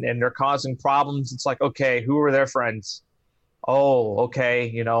and they're causing problems, it's like, okay, who are their friends? Oh, okay.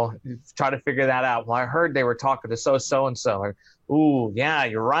 You know, try to figure that out. Well, I heard they were talking to so-and-so. Ooh, yeah,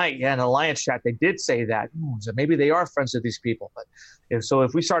 you're right. Yeah, in the Alliance chat, they did say that. So maybe they are friends with these people. But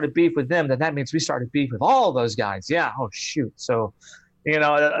if we started beef with them, then that means we started beef with all those guys. Yeah. Oh, shoot. So, you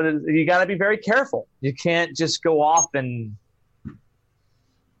know, you got to be very careful. You can't just go off and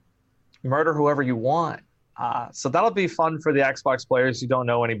murder whoever you want. So that'll be fun for the Xbox players who don't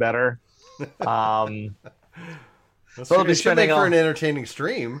know any better. It should make for an entertaining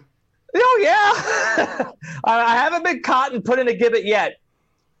stream. Oh, yeah. I haven't been caught and put in a gibbet yet.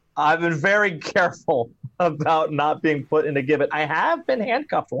 I've been very careful about not being put in a gibbet. I have been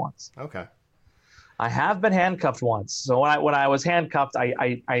handcuffed once. Okay. I have been handcuffed once. So when I was handcuffed,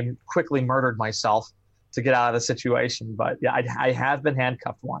 I quickly murdered myself to get out of the situation. But yeah, I have been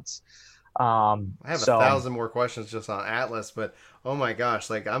handcuffed once. I have 1,000 more questions just on Atlas, but oh my gosh,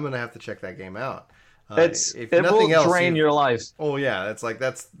 like I'm going to have to check that game out. It will drain your life. Oh yeah, it's like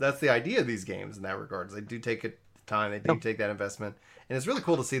that's the idea of these games in that regards. They do take time, they do take that investment, and it's really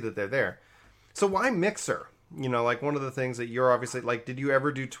cool to see that they're there. So why Mixer? You know, like one of the things that you're obviously like. Did you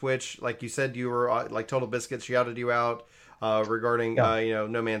ever do Twitch? Like you said, you were like Total Biscuit shouted you out regarding you know,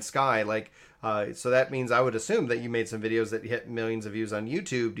 No Man's Sky. Like so that means I would assume that you made some videos that hit millions of views on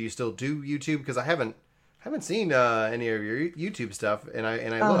YouTube. Do you still do YouTube? Because I haven't seen any of your YouTube stuff, and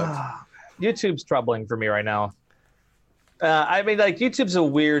I looked. YouTube's troubling for me right now. I mean, like, YouTube's a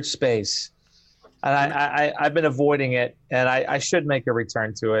weird space, and I've been avoiding it, and I should make a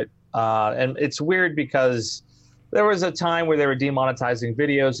return to it. And it's weird because there was a time where they were demonetizing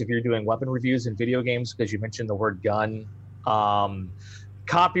videos if you're doing weapon reviews in video games because you mentioned the word gun.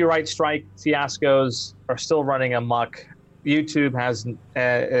 Copyright strike fiascos are still running amok. YouTube has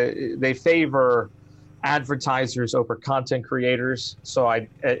they favor advertisers over content creators, so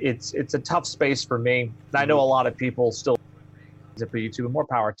it's a tough space for me. I know a lot of people still use it for YouTube, and more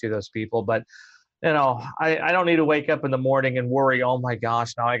power to those people, but you know, I don't need to wake up in the morning and worry, oh my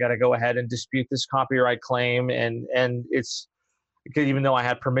gosh, now I got to go ahead and dispute this copyright claim, and it's because even though I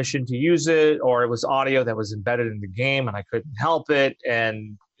had permission to use it, or it was audio that was embedded in the game and I couldn't help it,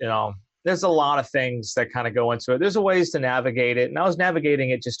 and you know, there's a lot of things that kind of go into it. There's ways to navigate it, and I was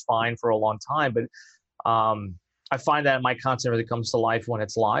navigating it just fine for a long time, but I find that my content really comes to life when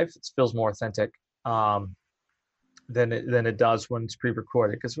it's live. It feels more authentic than it does when it's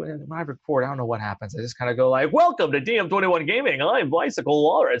pre-recorded. Because when I record, I don't know what happens. I just kind of go like, "Welcome to DM21 Gaming. I'm Bicycle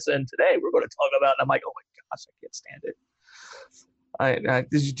Walrus, and today we're going to talk about." And I'm like, "Oh my gosh, I can't stand it."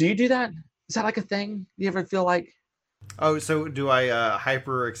 Do you do that? Is that like a thing? You ever feel like? Oh, so do I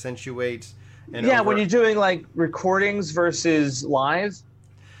hyper accentuate? When you're doing like recordings versus live.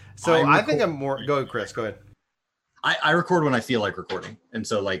 So I think I'm more. Go ahead, Chris. Go ahead. I record when I feel like recording, and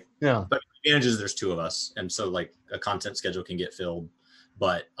so like yeah. But the advantage is there's two of us, and so like a content schedule can get filled.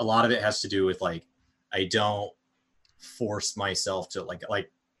 But a lot of it has to do with like I don't force myself to like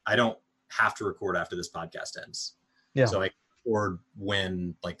I don't have to record after this podcast ends. Yeah. So I record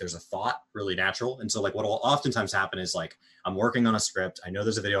when like there's a thought really natural. And so like what will oftentimes happen is like I'm working on a script. I know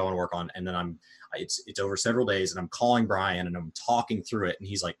there's a video I want to work on, and then it's over several days, and I'm calling Brian and I'm talking through it, and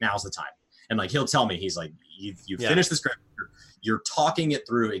he's like, now's the time. And like he'll tell me, he's like, you finished the script, you're talking it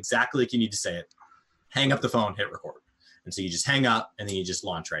through exactly like you need to say it. Hang up the phone, hit record. And so you just hang up and then you just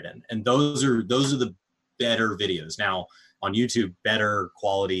launch right in. And those are the better videos. Now on YouTube, better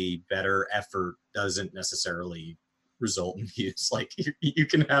quality, better effort doesn't necessarily result in views. Like you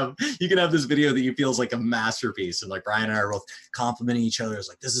can have this video that you feel is like a masterpiece, and like Brian and I are both complimenting each other. It's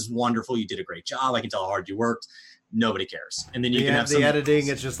like, this is wonderful. You did a great job. I can tell how hard you worked. Nobody cares. And then you can have the editing.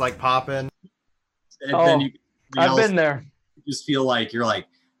 It's just like popping. And then I've been there. You just feel like you're like,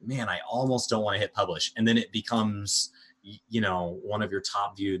 man, I almost don't want to hit publish. And then it becomes, one of your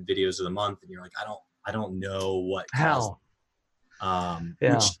top viewed videos of the month. And you're like, I don't know what. How?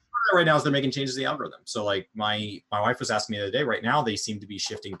 Which right now is they're making changes to the algorithm. So like my wife was asking me the other day, right now they seem to be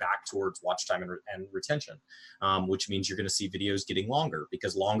shifting back towards watch time and retention, which means you're going to see videos getting longer,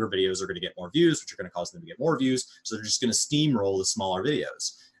 because longer videos are going to get more views, which are going to cause them to get more views. So they're just going to steamroll the smaller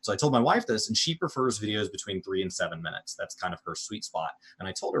videos. So I told my wife this, and she prefers videos between 3 and 7 minutes. That's kind of her sweet spot. And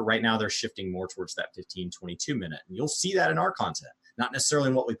I told her right now they're shifting more towards that 15, 22 minute. And you'll see that in our content, not necessarily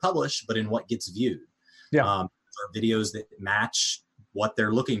in what we publish, but in what gets viewed. Yeah. Our videos that match what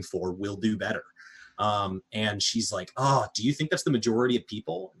they're looking for will do better. And she's like, oh, do you think that's the majority of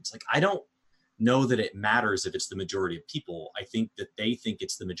people? It's like, I don't know that it matters if it's the majority of people. I think that they think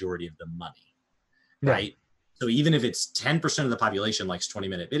it's the majority of the money, right? So even if it's 10% of the population likes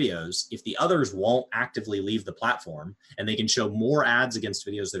 20-minute videos, if the others won't actively leave the platform and they can show more ads against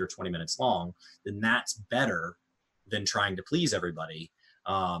videos that are 20 minutes long, then that's better than trying to please everybody.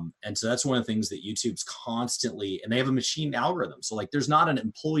 And so that's one of the things that YouTube's constantly, and they have a machine algorithm. So like there's not an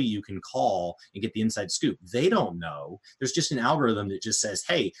employee you can call and get the inside scoop. They don't know. There's just an algorithm that just says,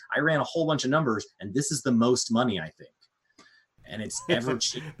 hey, I ran a whole bunch of numbers and this is the most money, I think. And it's ever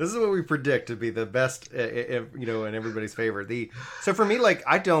cheap. This is what we predict to be the best, in everybody's favor. So for me, like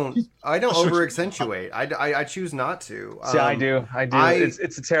I don't over accentuate. I choose not to. See, I do.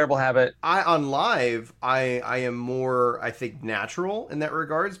 It's a terrible habit. On live, I am more, I think, natural in that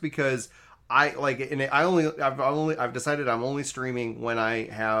regards, because I've decided I'm only streaming when I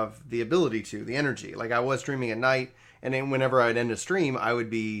have the ability to, the energy. Like I was streaming at night, and then whenever I'd end a stream, I would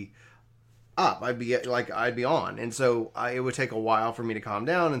be up. I'd be on, and so it would take a while for me to calm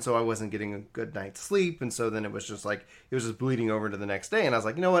down, and so I wasn't getting a good night's sleep, and so then it was just bleeding over to the next day, and I was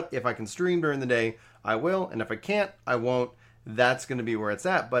like, you know what, if I can stream during the day, I will, and if I can't, I won't. That's going to be where it's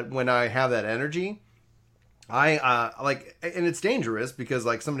at. But when I have that energy, I and it's dangerous, because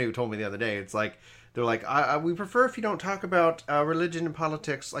like somebody who told me the other day, it's like they're like, we prefer if you don't talk about religion and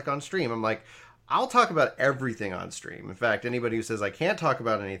politics like on stream. I'm like, I'll talk about everything on stream. In fact, anybody who says I can't talk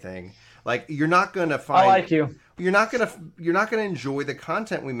about anything, like you're not going to find. I like you. You're not going to enjoy the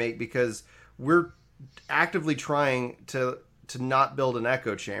content we make, because we're actively trying to not build an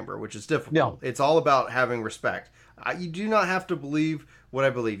echo chamber, which is difficult. Yeah. It's all about having respect. You do not have to believe what I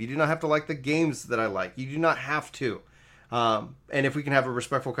believe. You do not have to like the games that I like. You do not have to. And if we can have a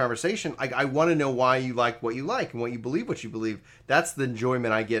respectful conversation, I want to know why you like what you like and what you believe. That's the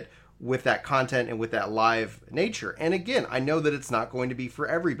enjoyment I get with that content and with that live nature. And again, I know that it's not going to be for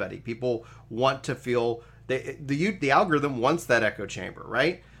everybody. People want to feel the algorithm wants that echo chamber,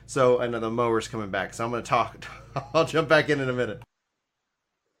 right? So another mower's coming back, so I'm going to talk. I'll jump back in a minute.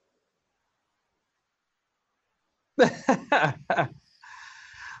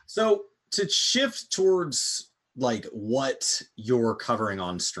 So to shift towards like what you're covering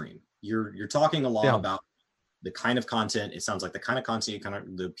on stream, you're talking a lot about the kind of content. It sounds like the kind of content,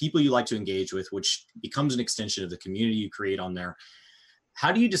 the people you like to engage with, which becomes an extension of the community you create on there.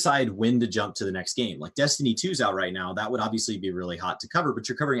 How do you decide when to jump to the next game? Like Destiny 2's out right now. That would obviously be really hot to cover, but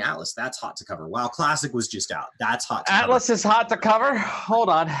you're covering Atlas. That's hot to cover. WoW Classic was just out. That's hot to Atlas cover. Is hot to cover? Hold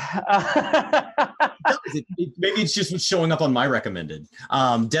on. Maybe it's just what's showing up on my recommended.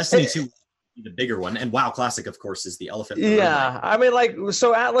 Destiny 2 the bigger one, and WoW Classic, of course, is the elephant. Yeah, I mean,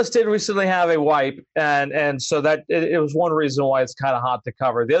 so Atlas did recently have a wipe, and so that it was one reason why it's kind of hot to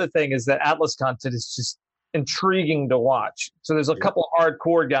cover. The other thing is that Atlas content is just intriguing to watch. So there's a couple of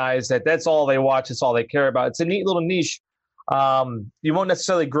hardcore guys that's all they watch, it's all they care about. It's a neat little niche. You won't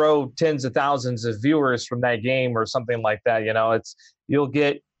necessarily grow tens of thousands of viewers from that game or something like that. You'll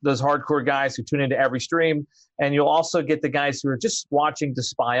get those hardcore guys who tune into every stream, and you'll also get the guys who are just watching to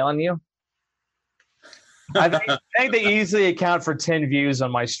spy on you. I think they easily account for 10 views on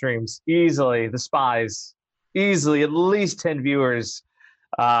my streams. Easily, the spies. Easily, at least 10 viewers.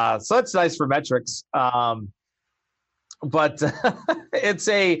 So that's nice for metrics. but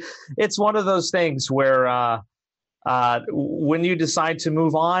it's one of those things where when you decide to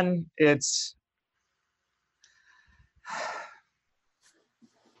move on,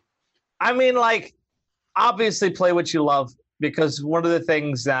 I mean, like, obviously play what you love, because one of the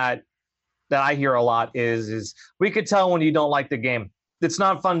things that I hear a lot is we could tell when you don't like the game. It's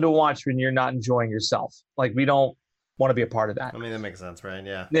not fun to watch when you're not enjoying yourself. Like, we don't want to be a part of that. I mean, that makes sense, right?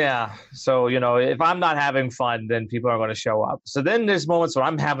 Yeah. Yeah. So, if I'm not having fun, then people are going to show up. So then there's moments when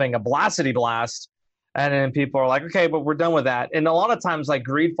I'm having a blastity blast, and then people are like, okay, but we're done with that. And a lot of times, like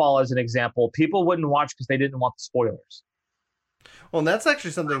Greedfall as an example, people wouldn't watch because they didn't want the spoilers. Well, and that's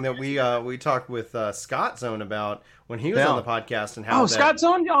actually something that we talked with Scott Zone about when he was on the podcast, and how Scott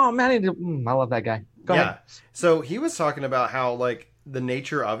Zone? Oh man, I love that guy. Go ahead. So he was talking about how, like, the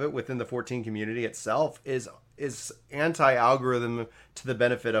nature of it within the 14 community itself is anti-algorithm to the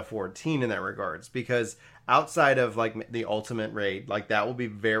benefit of 14 in that regards, because outside of like the ultimate raid, like, that will be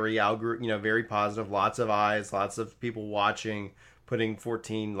very very positive, lots of eyes, lots of people watching, putting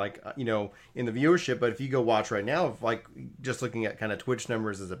 14 in the viewership. But if you go watch right now, like, just looking at kind of Twitch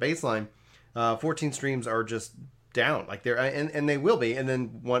numbers as a baseline, 14 streams are just down, like, they're and they will be, and then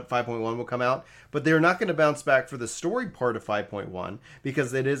 5.1 will come out, but they're not going to bounce back for the story part of 5.1,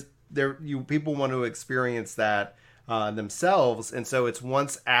 because it is there, people want to experience that themselves, and so it's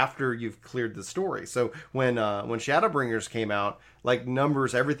once after you've cleared the story. So when Shadowbringers came out, like,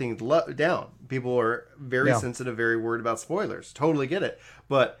 numbers, everything's down. People are very sensitive, very worried about spoilers. Totally get it,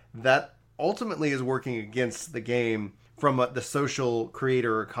 but that ultimately is working against the game from the social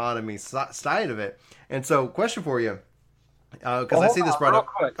creator economy side of it. And so, question for you, because I see this brought up.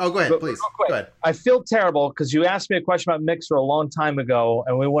 Oh, go ahead, please. Go ahead. I feel terrible because you asked me a question about Mixer a long time ago,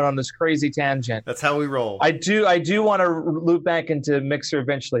 and we went on this crazy tangent. That's how we roll. I do want to loop back into Mixer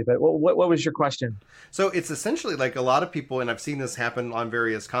eventually, but what was your question? So it's essentially like a lot of people, and I've seen this happen on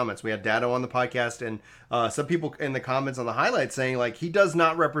various comments. We had Dado on the podcast, and some people in the comments on the highlights saying, like, he does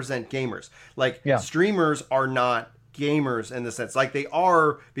not represent gamers. Like, streamers are not gamers in the sense, like, they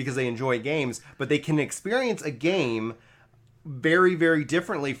are because they enjoy games, but they can experience a game very, very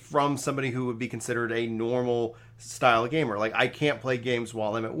differently from somebody who would be considered a normal style gamer. Like, I can't play games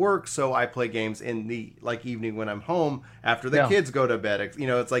while I'm at work, so I play games in the, like, evening when I'm home after the kids go to bed.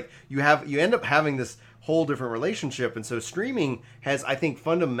 It's like you end up having this whole different relationship. And so streaming has, I think,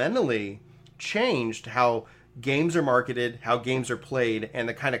 fundamentally changed how games are marketed, how games are played, and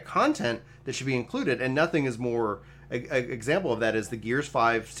the kind of content that should be included. And nothing is more example of that is the Gears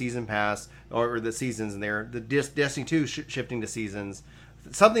 5 season pass, or the seasons in there, the Destiny 2 shifting to seasons,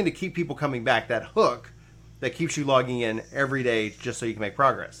 something to keep people coming back, that hook that keeps you logging in every day just so you can make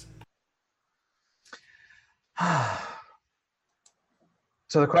progress.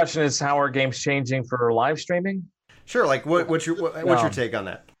 So the question is, how are games changing for live streaming? Sure. Like, what's your take on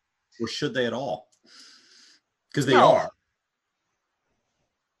that? Or should they at all? Because they are.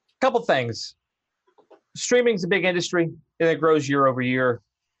 Couple things. Streaming's a big industry, and it grows year over year.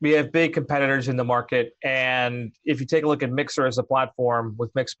 We have big competitors in the market, and if you take a look at Mixer as a platform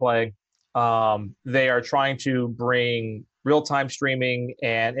with Mixplay, they are trying to bring real-time streaming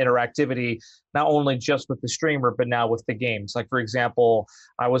and interactivity, not only just with the streamer, but now with the games. Like, for example,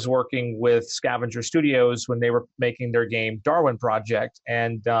 I was working with Scavenger Studios when they were making their game Darwin Project,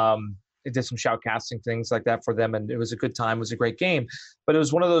 and it did some shoutcasting things like that for them, and it was a good time. It was a great game. But it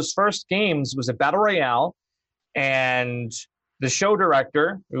was one of those first games, it was a battle royale, and the show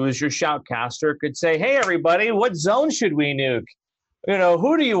director, who was your shoutcaster, could say, hey, everybody, what zone should we nuke?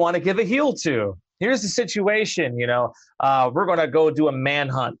 Who do you want to give a heal to? Here's the situation, we're going to go do a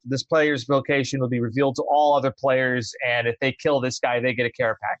manhunt. This player's location will be revealed to all other players, and if they kill this guy, they get a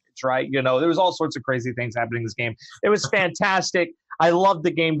care package, right? There was all sorts of crazy things happening in this game. It was fantastic. I loved the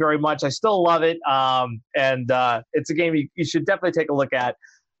game very much. I still love it, and it's a game you should definitely take a look at.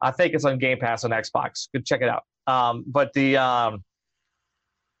 I think it's on Game Pass on Xbox. Go check it out. But they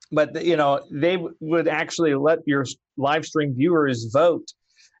would actually let your live stream viewers vote,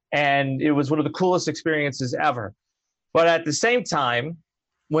 and it was one of the coolest experiences ever. But at the same time,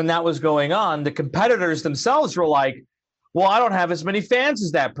 when that was going on, the competitors themselves were like, well, I don't have as many fans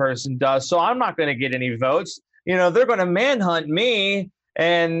as that person does, so I'm not going to get any votes. They're going to manhunt me,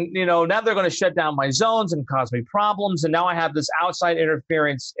 and, now they're going to shut down my zones and cause me problems, and now I have this outside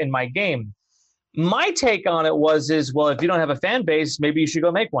interference in my game. My take on it is, well, if you don't have a fan base, maybe you should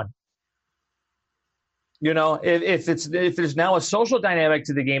go make one. If there's now a social dynamic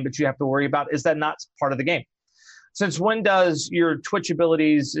to the game that you have to worry about, is that not part of the game? Since when does your Twitch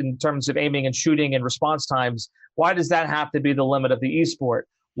abilities in terms of aiming and shooting and response times, why does that have to be the limit of the esport?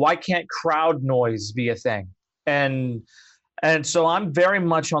 Why can't crowd noise be a thing? And so I'm very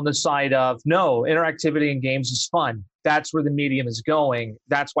much on the side of no, interactivity in games is fun. That's where the medium is going.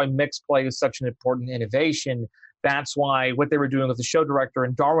 That's why mixed play is such an important innovation. That's why what they were doing with the show director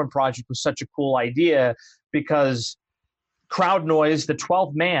and Darwin Project was such a cool idea, because crowd noise, the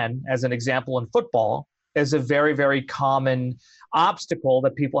 12th man, as an example in football, is a very, very common obstacle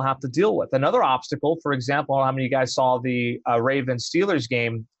that people have to deal with. Another obstacle, for example, I don't know how many of you guys saw the Ravens-Steelers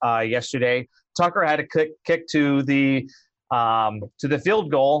game yesterday. Tucker had a kick to the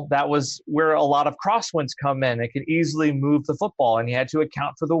field goal. That was where a lot of crosswinds come in. It can easily move the football, and he had to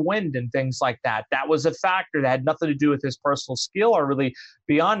account for the wind and things like that. That was a factor that had nothing to do with his personal skill or really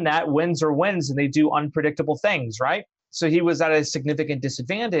beyond that. Winds are winds, and they do unpredictable things, right? So he was at a significant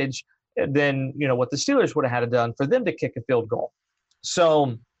disadvantage than what the Steelers would have had done for them to kick a field goal.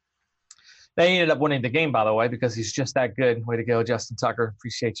 So they ended up winning the game, by the way, because he's just that good. Way to go, Justin Tucker.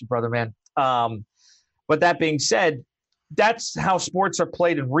 Appreciate you, brother, man. But that being said, that's how sports are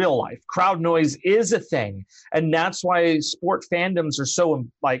played in real life. Crowd noise is a thing, and that's why sport fandoms are so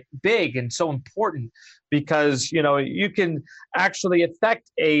big and so important, because you can actually affect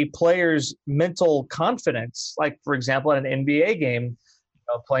a player's mental confidence. Like, for example, at an NBA game,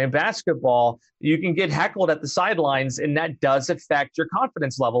 playing basketball, you can get heckled at the sidelines, and that does affect your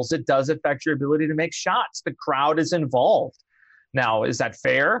confidence levels. It does affect your ability to make shots. The crowd is involved. Now, is that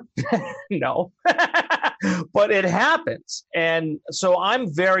fair? No, but it happens. And so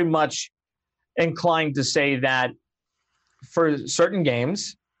I'm very much inclined to say that for certain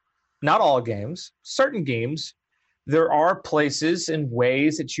games, not all games, certain games, there are places and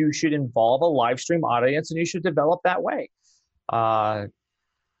ways that you should involve a live stream audience, and you should develop that way.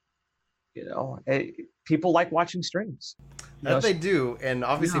 People like watching streams. That they do. And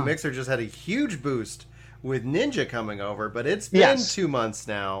obviously Mixer just had a huge boost with Ninja coming over, but it's been 2 months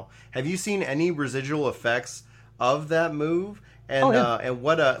now. Have you seen any residual effects of that move? And and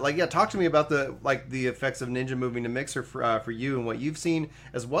what talk to me about the effects of Ninja moving to Mixer for you, and what you've seen,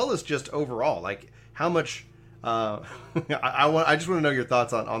 as well as just overall, like how much I just want to know your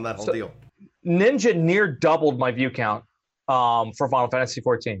thoughts on that whole deal. Ninja near doubled my view count for Final Fantasy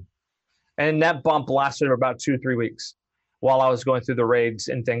 14. And that bump lasted for about 2-3 weeks while I was going through the raids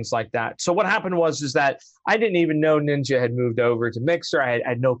and things like that. So what happened was that I didn't even know Ninja had moved over to Mixer. I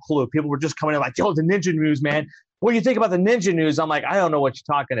had no clue. People were just coming in like, yo, the Ninja news, man. What do you think about the Ninja news? I'm like, I don't know what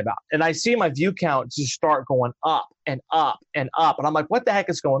you're talking about. And I see my view count just start going up and up and up. And I'm like, what the heck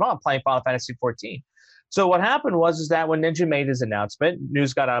is going on playing Final Fantasy 14? So what happened was that when Ninja made his announcement,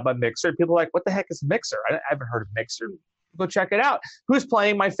 news got out about Mixer. People were like, what the heck is Mixer? I haven't heard of Mixer. Go check it out. Who's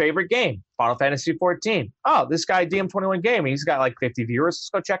playing my favorite game? Final Fantasy 14. Oh, this guy, DM21 Gaming, he's got like 50 viewers. Let's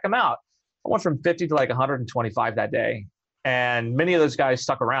go check him out. I went from 50 to like 125 that day. And many of those guys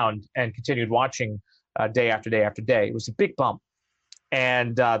stuck around and continued watching day after day after day. It was a big bump.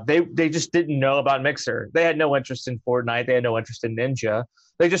 And they just didn't know about Mixer. They had no interest in Fortnite. They had no interest in Ninja.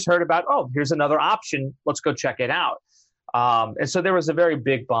 They just heard about, oh, here's another option. Let's go check it out. And so there was a very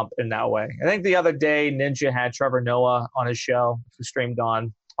big bump in that way. I think the other day, Ninja had Trevor Noah on his show, who streamed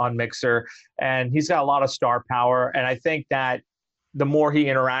on Mixer, and he's got a lot of star power. And I think that the more he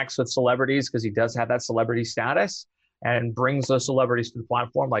interacts with celebrities, because he does have that celebrity status, and brings those celebrities to the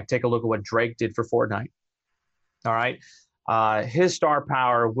platform, like take a look at what Drake did for Fortnite. All right. His star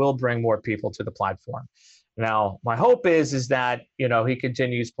power will bring more people to the platform. Now, my hope is that, he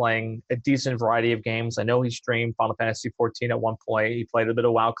continues playing a decent variety of games. I know he streamed Final Fantasy 14 at one point. He played a bit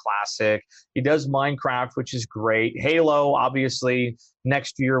of WoW Classic. He does Minecraft, which is great. Halo, obviously,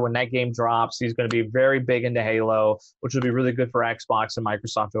 next year when that game drops, he's going to be very big into Halo, which will be really good for Xbox and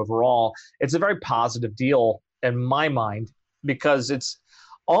Microsoft overall. It's a very positive deal in my mind, because it's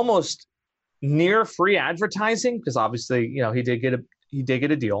almost near free advertising, because obviously, he did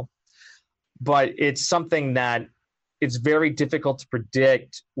get a deal. But it's something that it's very difficult to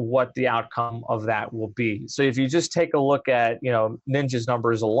predict what the outcome of that will be. So if you just take a look at, Ninja's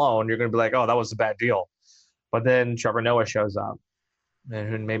numbers alone, you're going to be like, oh, that was a bad deal. But then Trevor Noah shows up,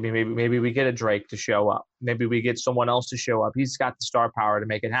 and maybe we get a Drake to show up. Maybe we get someone else to show up. He's got the star power to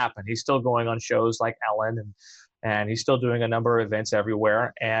make it happen. He's still going on shows like Ellen, and he's still doing a number of events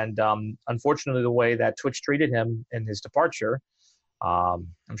everywhere. And unfortunately, the way that Twitch treated him in his departure, I'm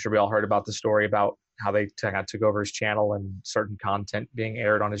sure we all heard about the story about how they took over his channel and certain content being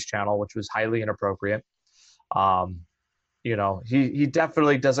aired on his channel, which was highly inappropriate. He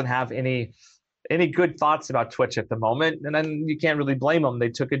definitely doesn't have any good thoughts about Twitch at the moment. And then you can't really blame him. They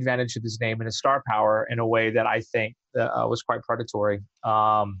took advantage of his name and his star power in a way that I think was quite predatory.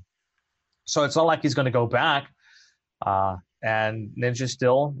 So it's not like he's going to go back. And Ninja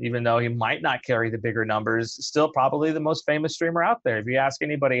still, even though he might not carry the bigger numbers, still probably the most famous streamer out there. If you ask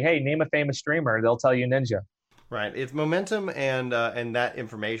anybody, hey, name a famous streamer, they'll tell you Ninja. Right. It's momentum and that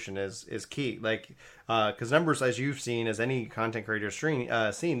information is key. Like, because numbers, as you've seen, as any content creator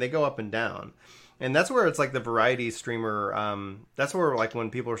seen, they go up and down. And that's where it's like the variety streamer. That's where, like,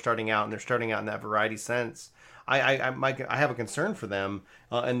 when people are starting out and they're starting out in that variety sense, I have a concern for them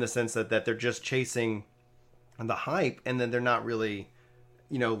in the sense that they're just chasing the hype, and then they're not really,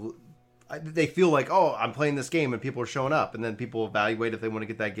 they feel like, oh, I'm playing this game and people are showing up, and then people evaluate if they want to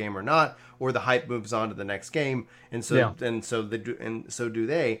get that game or not, or the hype moves on to the next game, and so they do, and so do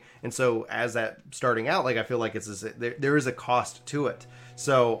they. And so as that starting out, like, I feel like there is a cost to it.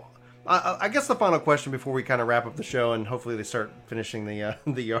 So I guess the final question before we kind of wrap up the show, and hopefully they start finishing the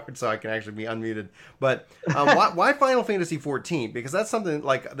yard so I can actually be unmuted. But why Final Fantasy 14? Because that's something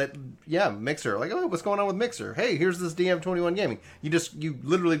like that. Yeah, Mixer. Like, oh, what's going on with Mixer? Hey, here's this DM21 Gaming. You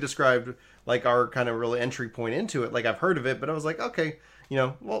literally described like our kind of real entry point into it. Like, I've heard of it, but I was like, okay,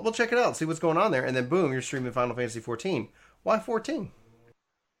 we'll check it out, see what's going on there, and then boom, you're streaming Final Fantasy 14. Why 14?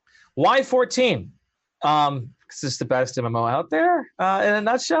 Why 14? Because it's the best MMO out there, in a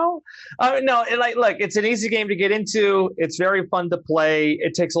nutshell. No, look, it's an easy game to get into. It's very fun to play.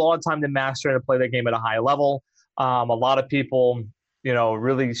 It takes a lot of time to master and to play that game at a high level. A lot of people,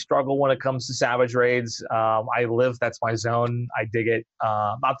 really struggle when it comes to Savage Raids. That's my zone. I dig it.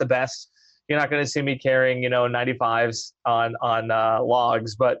 Not the best. You're not going to see me carrying, 95s on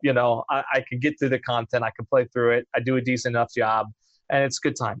logs, but, I can get through the content. I can play through it. I do a decent enough job, and it's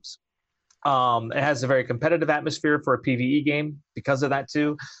good times. It has a very competitive atmosphere for a PvE game because of that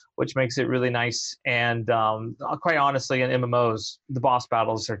too, which makes it really nice. And quite honestly, in MMOs, the boss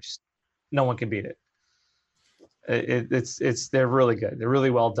battles are just, no one can beat it. They're really good. They're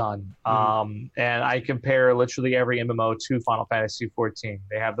really well done. And I compare literally every MMO to Final Fantasy 14.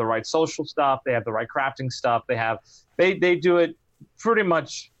 They have the right social stuff. They have the right crafting stuff. They do it pretty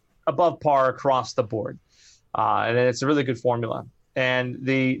much above par across the board. And it's a really good formula. And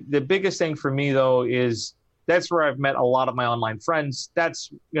the biggest thing for me, though, is that's where I've met a lot of my online friends.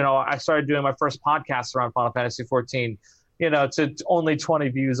 That's, I started doing my first podcast around Final Fantasy 14, to only 20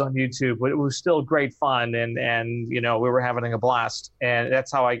 views on YouTube, but it was still great fun. And we were having a blast. And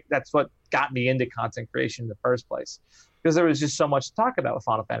that's what got me into content creation in the first place, because there was just so much to talk about with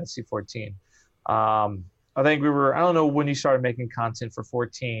Final Fantasy 14. I think I don't know when you started making content for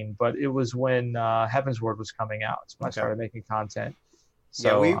 14, but it was when Heavensward was coming out. That's when I started making content.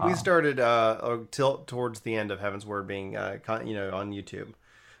 So, yeah, we started towards the end of Heavensward being, on YouTube.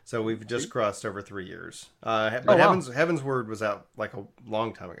 So we've just crossed over 3 years. But Heavensward was out like a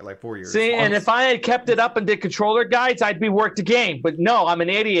long time ago, like 4 years. See, and if I had kept it up and did controller guides, I'd be worked the game. But no, I'm an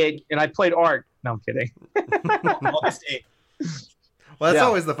idiot, and I played Ark. No, I'm kidding. August 8th. Well, that's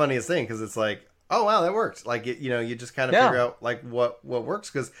always the funniest thing, because it's like, oh wow, that worked. Like, you just kind of figure out like what works.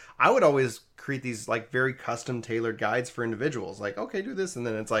 Because I would always create these like very custom tailored guides for individuals. Like, okay, do this, and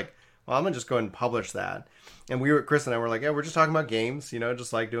then it's like, well, I'm gonna just go ahead and publish that. And Chris and I were like, yeah, we're just talking about games,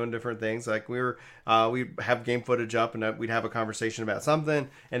 just like doing different things. Like we have game footage up, and we'd have a conversation about something.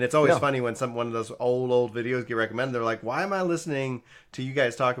 And it's always funny when one of those old videos get recommended. They're like, why am I listening to you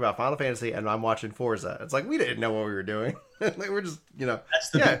guys talk about Final Fantasy and I'm watching Forza? It's like, we didn't know what we were doing. Like, we're just, that's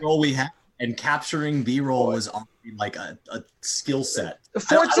the big role we have. And capturing B-roll was like a skill set.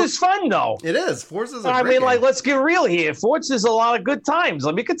 Forza's fun, though. It is. Forza's like, let's get real here. Forza's a lot of good times.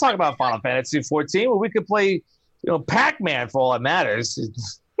 Like, we could talk about Final Fantasy 14, or we could play, Pac-Man for all that matters.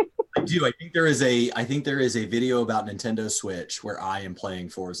 I do. I think there is a video about Nintendo Switch where I am playing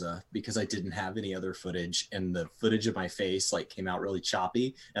Forza because I didn't have any other footage, and the footage of my face came out really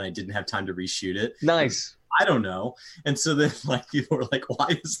choppy, and I didn't have time to reshoot it. Nice. I don't know. And so then people were like,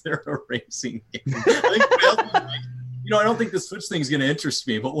 why is there a racing game? I don't think the Switch thing is going to interest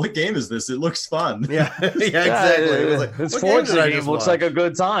me, but what game is this? It looks fun. Yeah, exactly. This Forza game looks like a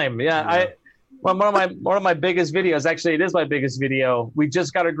good time. Yeah. One of my biggest videos, actually, it is my biggest video. We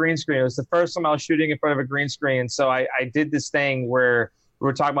just got a green screen. It was the first time I was shooting in front of a green screen. So I did this thing where we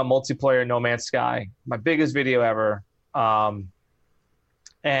were talking about multiplayer No Man's Sky, my biggest video ever.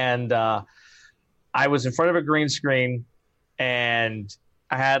 I was in front of a green screen, and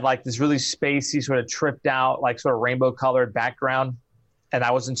I had like this really spacey, sort of tripped out, like sort of rainbow colored background. And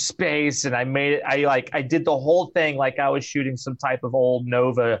I was in space, and I made it. I did the whole thing like I was shooting some type of old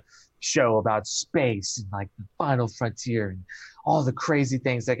Nova show about space and like the final frontier and all the crazy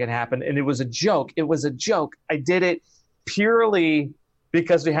things that can happen. And it was a joke. I did it purely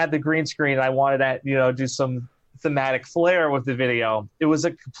because we had the green screen. I wanted to, do some thematic flair with the video. It was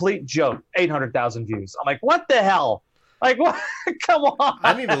a complete joke. 800,000 views. I'm like, what the hell? Like what? Come on.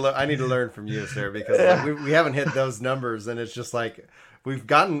 I need to learn from you, sir, because like, we haven't hit those numbers, and it's just like we've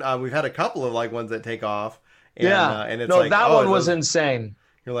had a couple of like ones that take off. And, and it's no, like that one was insane.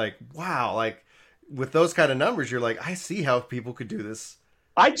 You're like, wow, like with those kind of numbers, you're like, I see how people could do this.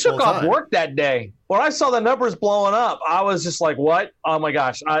 I took off work that day. When I saw the numbers blowing up, I was just like, what? Oh my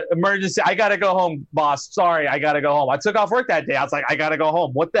gosh. Emergency. I got to go home, boss. Sorry, I got to go home. I took off work that day. I was like, I got to go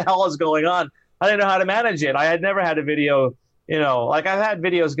home. What the hell is going on? I didn't know how to manage it. I had never had a video, like I've had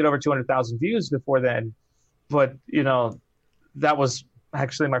videos get over 200,000 views before then. But, that was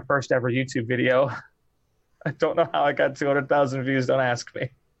actually my first ever YouTube video. I don't know how I got 200,000 views. Don't ask me.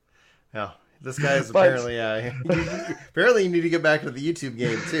 Yeah. This guy is apparently, apparently you need to get back to the YouTube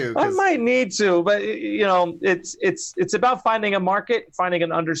game too. I might need to, but it's about finding a market, finding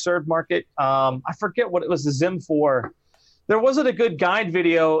an underserved market. I forget what it was, the Zim 4. There wasn't a good guide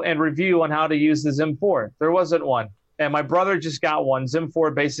video and review on how to use the Zim 4. There wasn't one. And my brother just got one. Zim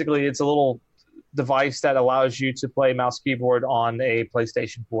 4, basically, it's a little device that allows you to play mouse keyboard on a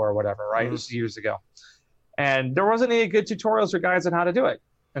PlayStation 4 or whatever, right? It was years ago. And there wasn't any good tutorials or guides on how to do it,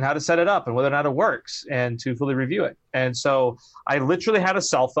 and how to set it up, and whether or not it works, and to fully review it. And so I literally had a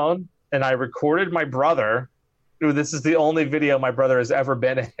cell phone, and I recorded my brother. This is the only video my brother has ever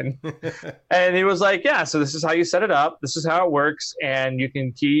been in. And he was like, yeah, so this is how you set it up. This is how it works. And you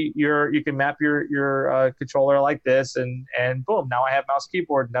can map your controller like this, and boom, now I have mouse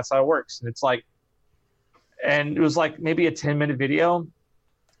keyboard, and that's how it works. And it was like maybe a 10-minute video.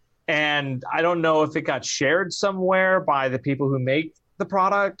 And I don't know if it got shared somewhere by the people who make the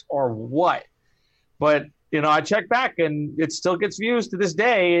product or what, but I check back and it still gets views to this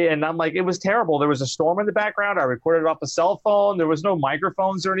day, and I'm like, it was terrible. There was a storm in the background. I recorded it off a cell phone. There was no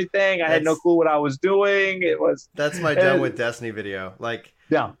microphones or anything. I had no clue what I was doing. That's my done with Destiny video. Like,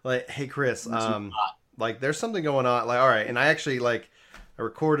 hey Chris, like there's something going on, like, all right. And I actually I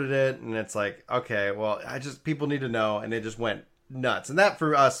recorded it, and it's like, okay, well, people need to know. And it just went nuts. And that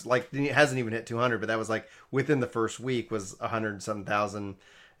for us, like, it hasn't even hit 200, but that was like within the first week was 100-something thousand.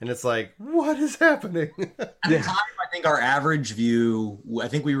 And it's like, what is happening? At the time, I think our average view, I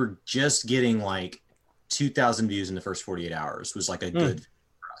think we were just getting like 2,000 views in the first 48 hours was like a good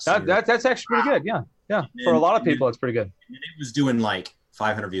for us. That's actually pretty good. Yeah. For a lot of people, it's pretty good. And it was doing like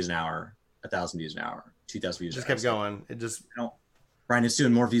 500 views an hour, 1,000 views an hour, 2,000 views an hour. Just kept going. It just, Brian is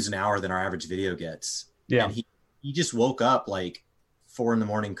doing more views an hour than our average video gets. Yeah. And he just woke up like 4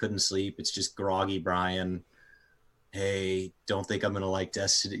 a.m, couldn't sleep. It's just groggy Brian. Hey, don't think I'm going to like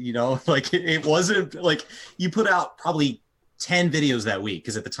Destiny. Like it wasn't like you put out probably 10 videos that week,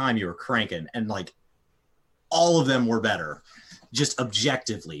 because at the time you were cranking, and like all of them were better, just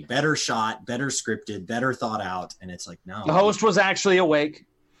objectively better shot, better scripted, better thought out. And it's like, no, the host was actually awake.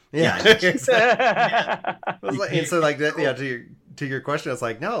 Yeah. Yeah. And so like that, yeah, to your question, it's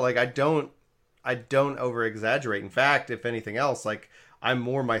like, no, like I don't over exaggerate. In fact, if anything else, like I'm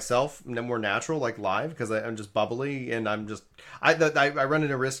more myself, more natural, like live, because I'm just bubbly, and I run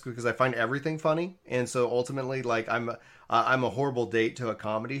into risk because I find everything funny, and so ultimately, like I'm a horrible date to a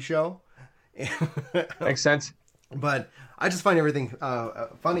comedy show. Makes sense. But I just find everything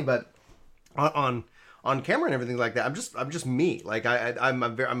funny. But on camera and everything like that, I'm just me. Like I'm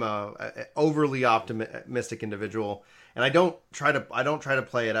a overly optimistic individual, and I don't try to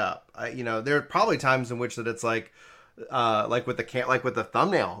play it up. There are probably times in which that it's like with the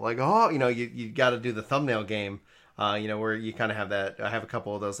thumbnail, like, you got to do the thumbnail game, where you kind of have that. I have a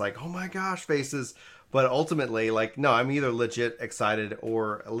couple of those like, oh my gosh faces, but ultimately, like, no, I'm either legit excited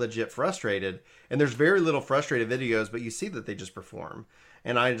or legit frustrated, and there's very little frustrated videos, but you see that they just perform,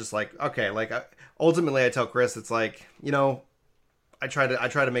 and I just like, okay, like ultimately I tell Chris, it's like, I try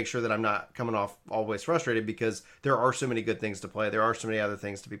to make sure that I'm not coming off always frustrated, because there are so many good things to play. There are so many other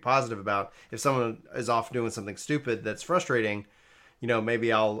things to be positive about. If someone is off doing something stupid that's frustrating,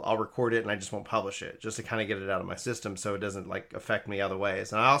 maybe I'll record it and I just won't publish it, just to kind of get it out of my system, so it doesn't like affect me other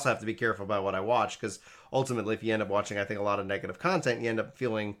ways. And I also have to be careful about what I watch, because ultimately, if you end up watching, I think, a lot of negative content, you end up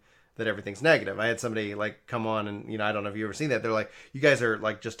feeling that everything's negative. I had somebody like come on, and I don't know if you ever seen that. They're like, you guys are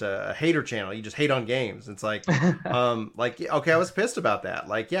like just a hater channel. You just hate on games. It's like, okay, I was pissed about that.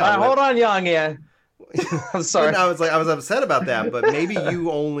 Like, yeah. Hold on, Young. Yeah. I'm sorry. I was upset about that, but maybe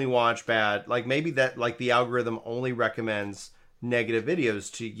you only watch bad. Like maybe that, like the algorithm only recommends negative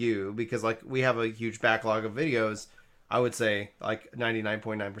videos to you, because like we have a huge backlog of videos. I would say like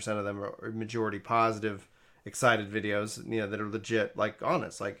 99.9% of them are majority positive, excited videos, that are legit, like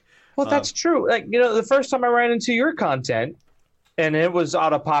honest, like. Well, that's true. Like, the first time I ran into your content and it was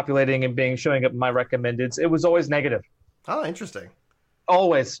auto-populating and showing up in my recommendeds, it was always negative. Oh, interesting.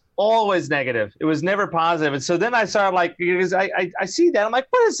 always negative. It was never positive. And so then I started like, because I see that. I'm like,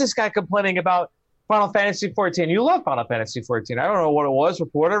 what is this guy complaining about Final Fantasy 14? You love Final Fantasy 14. I don't know what it was,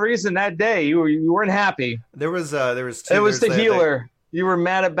 but for whatever reason that day you weren't happy. There was two. It was the healer. You were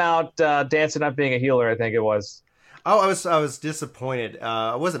mad about Dancer not being a healer, I think it was. Oh, I was disappointed.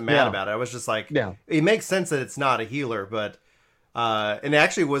 I wasn't mad about it. I was just like, it makes sense that it's not a healer, but and it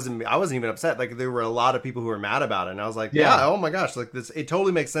actually wasn't. I wasn't even upset. Like there were a lot of people who were mad about it, and I was like, oh my gosh, like this. It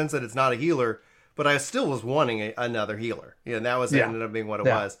totally makes sense that it's not a healer, but I still was wanting another healer. And that was ended up being what it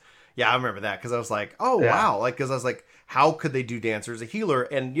was. Yeah, I remember that because I was like, oh wow, like because I was like, how could they do Dancer as a healer?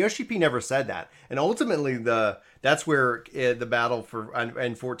 And Yoshi P never said that. And ultimately, that's where the battle for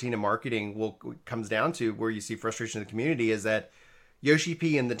and 14 in marketing comes down to, where you see frustration in the community, is that Yoshi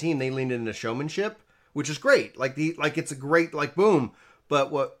P and the team, they leaned into showmanship, which is great. Like it's a great boom. But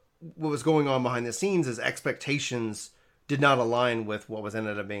what was going on behind the scenes is expectations did not align with what was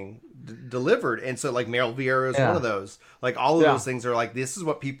ended up being delivered. And so like Meryl Vieira is one of those. Like all of those things are like, this is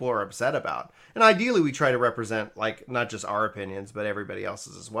what people are upset about. And ideally we try to represent like not just our opinions, but everybody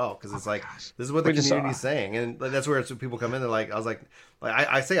else's as well. Because it's this is what the community's saying. And that's where people come in. They're like, I was like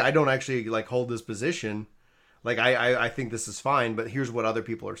I say I don't actually like hold this position. Like I think this is fine, but here's what other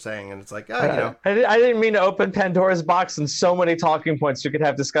people are saying, and it's like, I didn't mean to open Pandora's box and so many talking points we could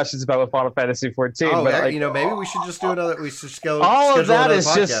have discussions about with Final Fantasy 14. Oh, but maybe we should just do another. We should schedule all of that another is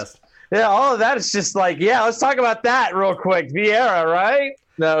podcast. All of that is just like, let's talk about that real quick. Vieira, right?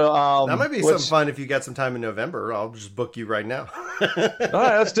 No, that might be some fun if you got some time in November. I'll just book you right now. All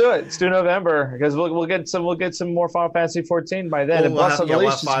right, let's do it. Let's do November because we'll get some more Final Fantasy 14 by then. And Bless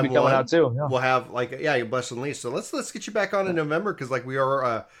Unleashed will be coming out too. Yeah. We'll have Bless Unleashed. So let's get you back on in November because like we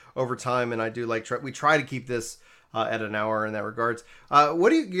are over time, and I do we try to keep this at an hour in that regards. What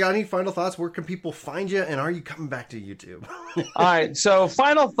do you got? Any final thoughts? Where can people find you? And are you coming back to YouTube? All right. So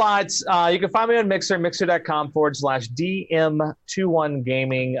final thoughts. You can find me on Mixer, mixer.com/DM21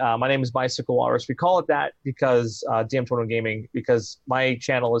 Gaming. My name is Bicycle Walrus. We call it that because DM21 Gaming, because my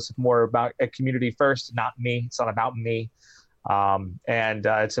channel is more about a community first, not me. It's not about me. And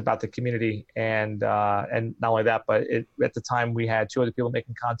it's about the community. And not only that, but at the time we had 2 other people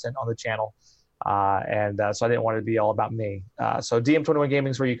making content on the channel. So I didn't want it to be all about me. So DM21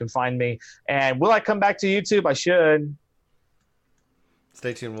 Gaming is where you can find me. And will I come back to YouTube? I should.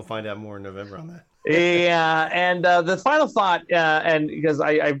 Stay tuned. We'll find out more in November on that. Yeah. And the final thought, and because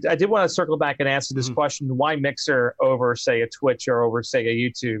I did want to circle back and answer this question, why Mixer over, say, a Twitch or over, say, a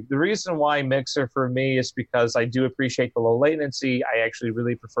YouTube? The reason why Mixer for me is because I do appreciate the low latency. I actually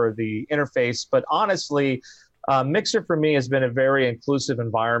really prefer the interface. But honestly, Mixer for me has been a very inclusive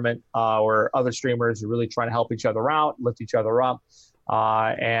environment where other streamers are really trying to help each other out, lift each other up.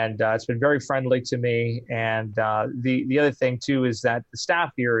 And it's been very friendly to me. And the other thing, too, is that the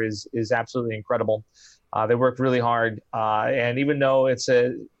staff here is absolutely incredible. They work really hard. And even though it's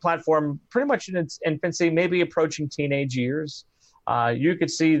a platform pretty much in its infancy, maybe approaching teenage years, you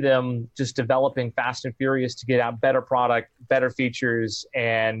could see them just developing fast and furious to get out better product, better features,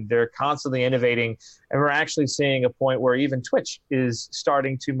 and they're constantly innovating. And we're actually seeing a point where even Twitch is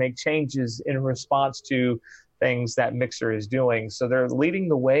starting to make changes in response to things that Mixer is doing. So they're leading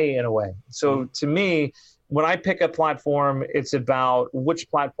the way in a way. So to me, when I pick a platform, it's about which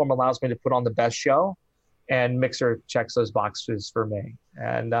platform allows me to put on the best show, and Mixer checks those boxes for me.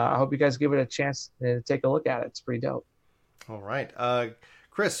 And I hope you guys give it a chance to take a look at it. It's pretty dope. All right.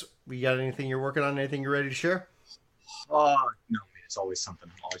 Chris, you got anything you're working on? Anything you're ready to share? No, it's always something.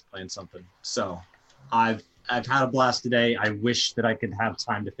 I'm always playing something. So I've had a blast today. I wish that I could have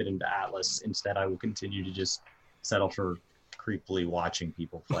time to fit into Atlas. Instead, I will continue to just settle for creepily watching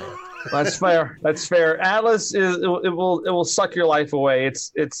people play it. That's fair. That's fair. Atlas it will suck your life away.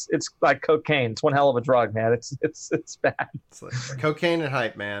 It's like cocaine. It's one hell of a drug, man. It's bad. It's like cocaine and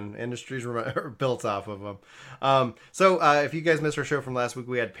hype, man. Industries are built off of them. So if you guys missed our show from last week,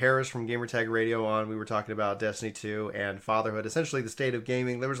 we had Paris from Gamertag Radio on. We were talking about Destiny 2 and fatherhood, essentially the state of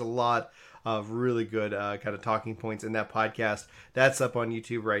gaming. There was a lot of really good kind of talking points in that podcast. That's up on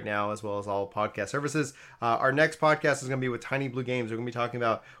YouTube right now, as well as all podcast services. Our next podcast is going to be with Tiny Blue Games. We're going to be talking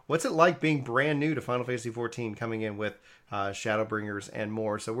about what's it like being brand new to Final Fantasy XIV, coming in with Shadowbringers and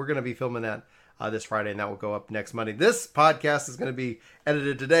more. So we're going to be filming that this Friday, and that will go up next Monday. This podcast is going to be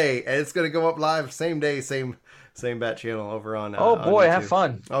edited today, and it's going to go up live same day, same bat channel over on oh boy, on have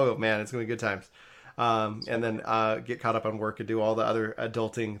fun. Oh man, it's going to be good times. And then get caught up on work and do all the other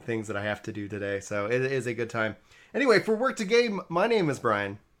adulting things that I have to do today. So it is a good time. Anyway, for Work to Game, my name is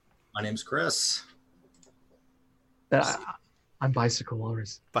Brian. My name's Chris. I'm Bicycle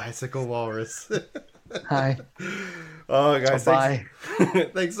Walrus. Bicycle Walrus. Hi. Oh, guys, Bye.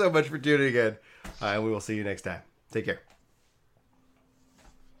 thanks, thanks so much for tuning in. And we will see you next time. Take care.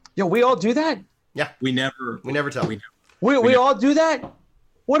 Yo, we all do that? Yeah, We never tell. We all do that?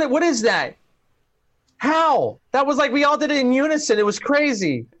 What is that? How? That was like we all did it in unison. It was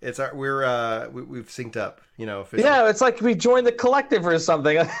crazy. It's we've synced up, officially. Yeah, it's like we joined the collective or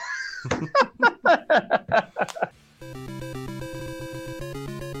something.